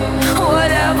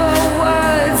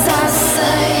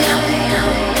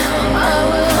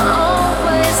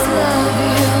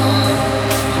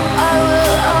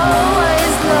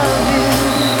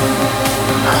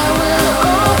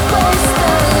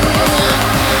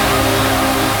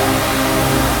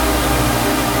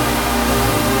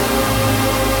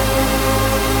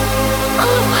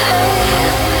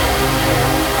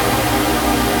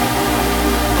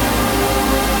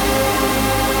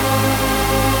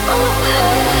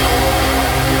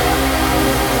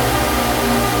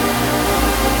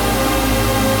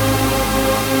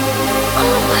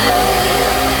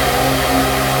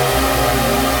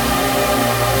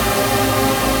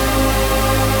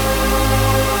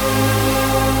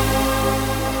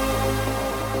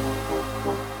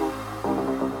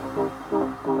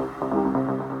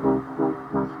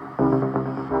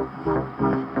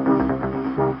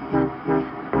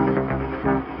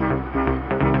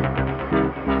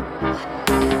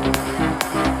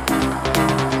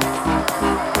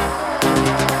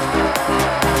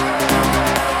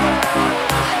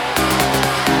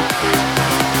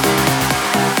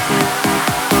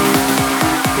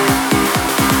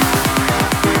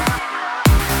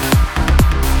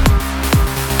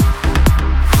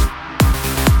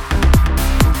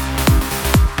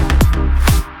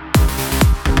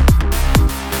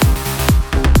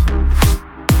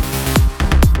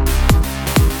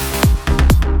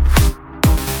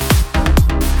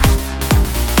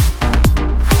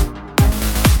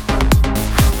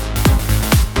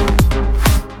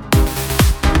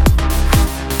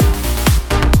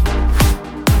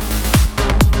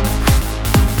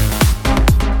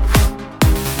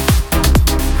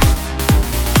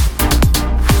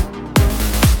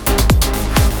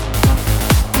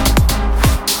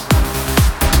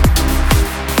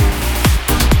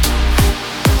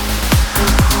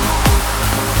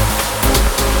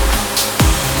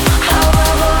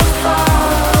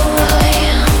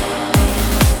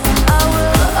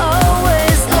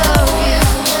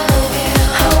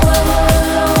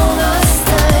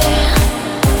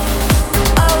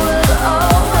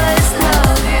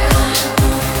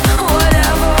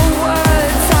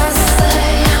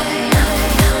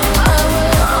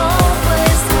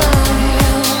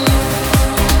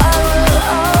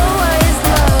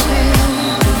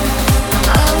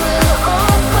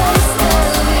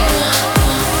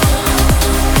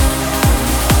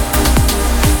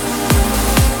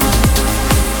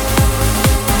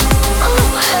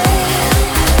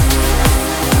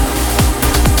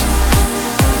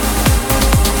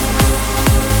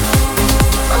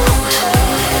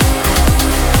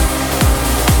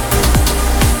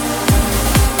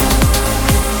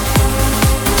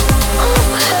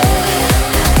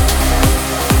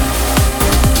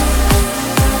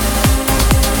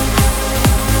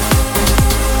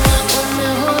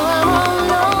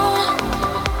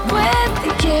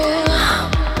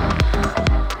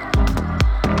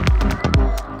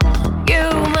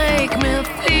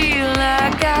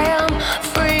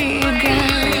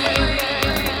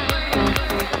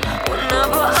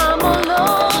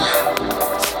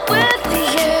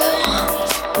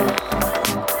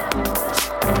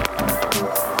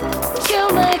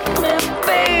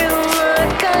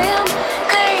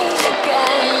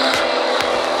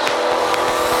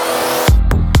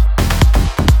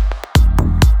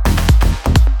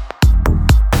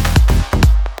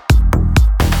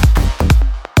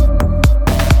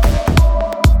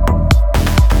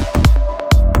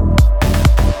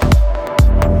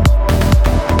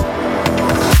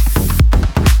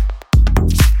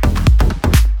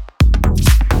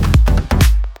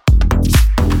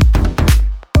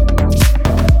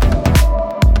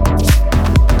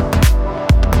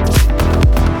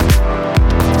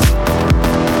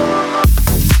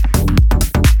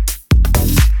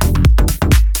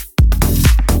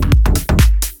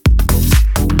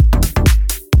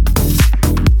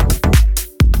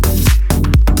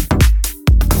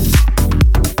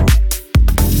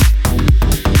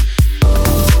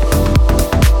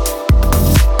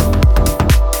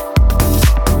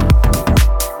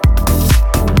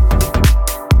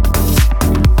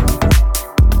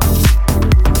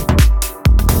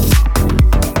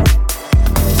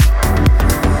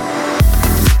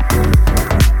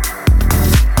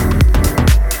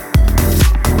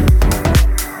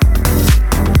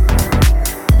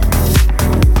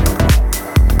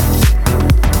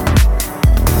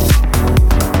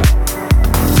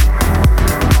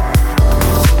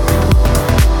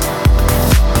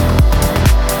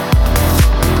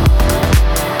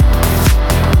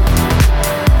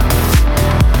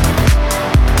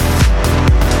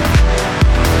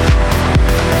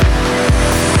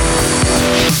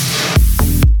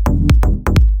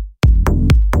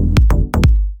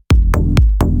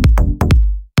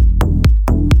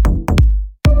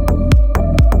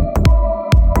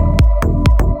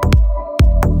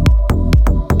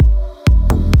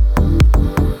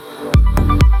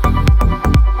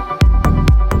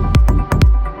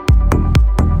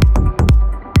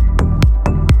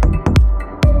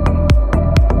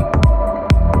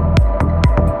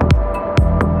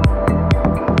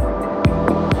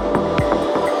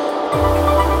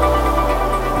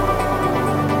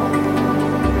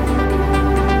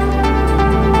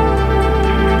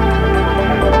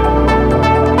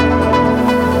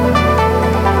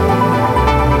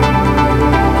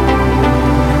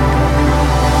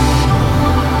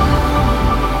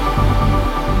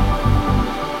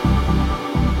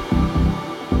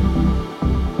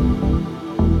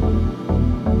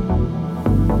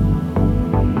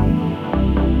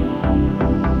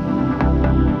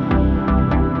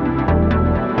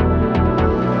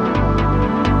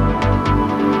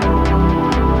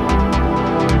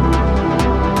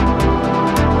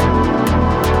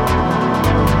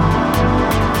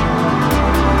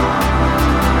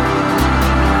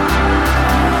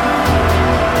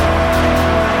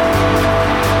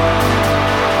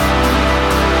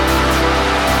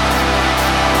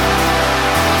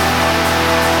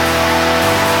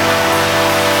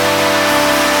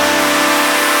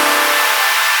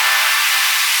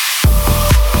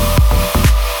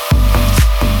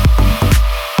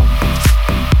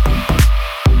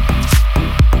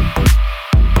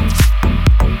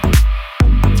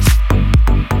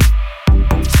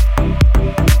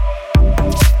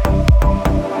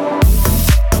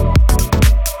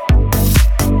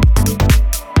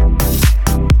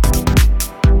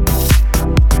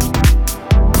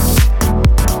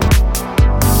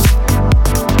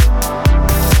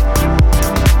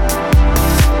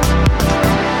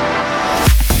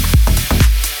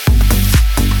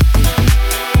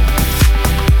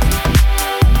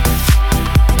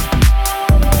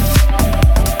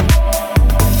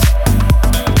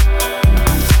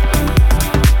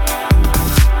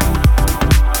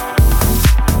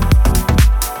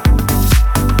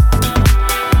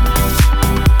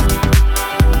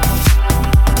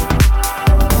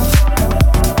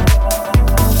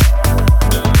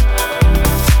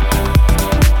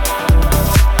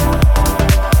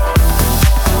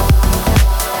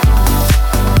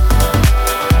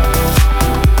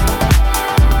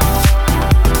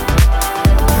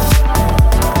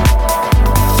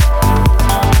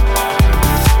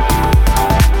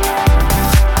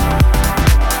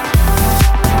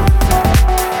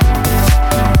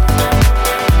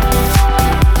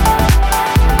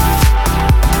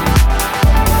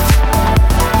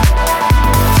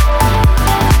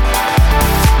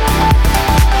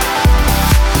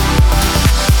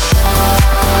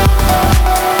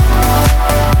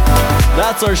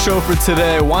 that's our show for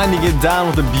today. Winding it down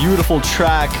with a beautiful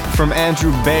track from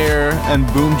Andrew Bayer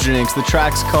and Boom Jinx. The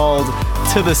track's called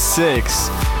To The Six.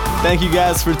 Thank you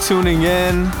guys for tuning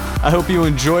in. I hope you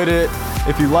enjoyed it.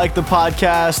 If you like the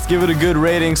podcast, give it a good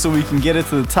rating so we can get it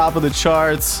to the top of the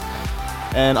charts.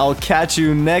 And I'll catch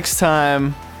you next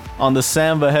time on the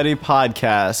Sam Vahedi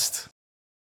podcast.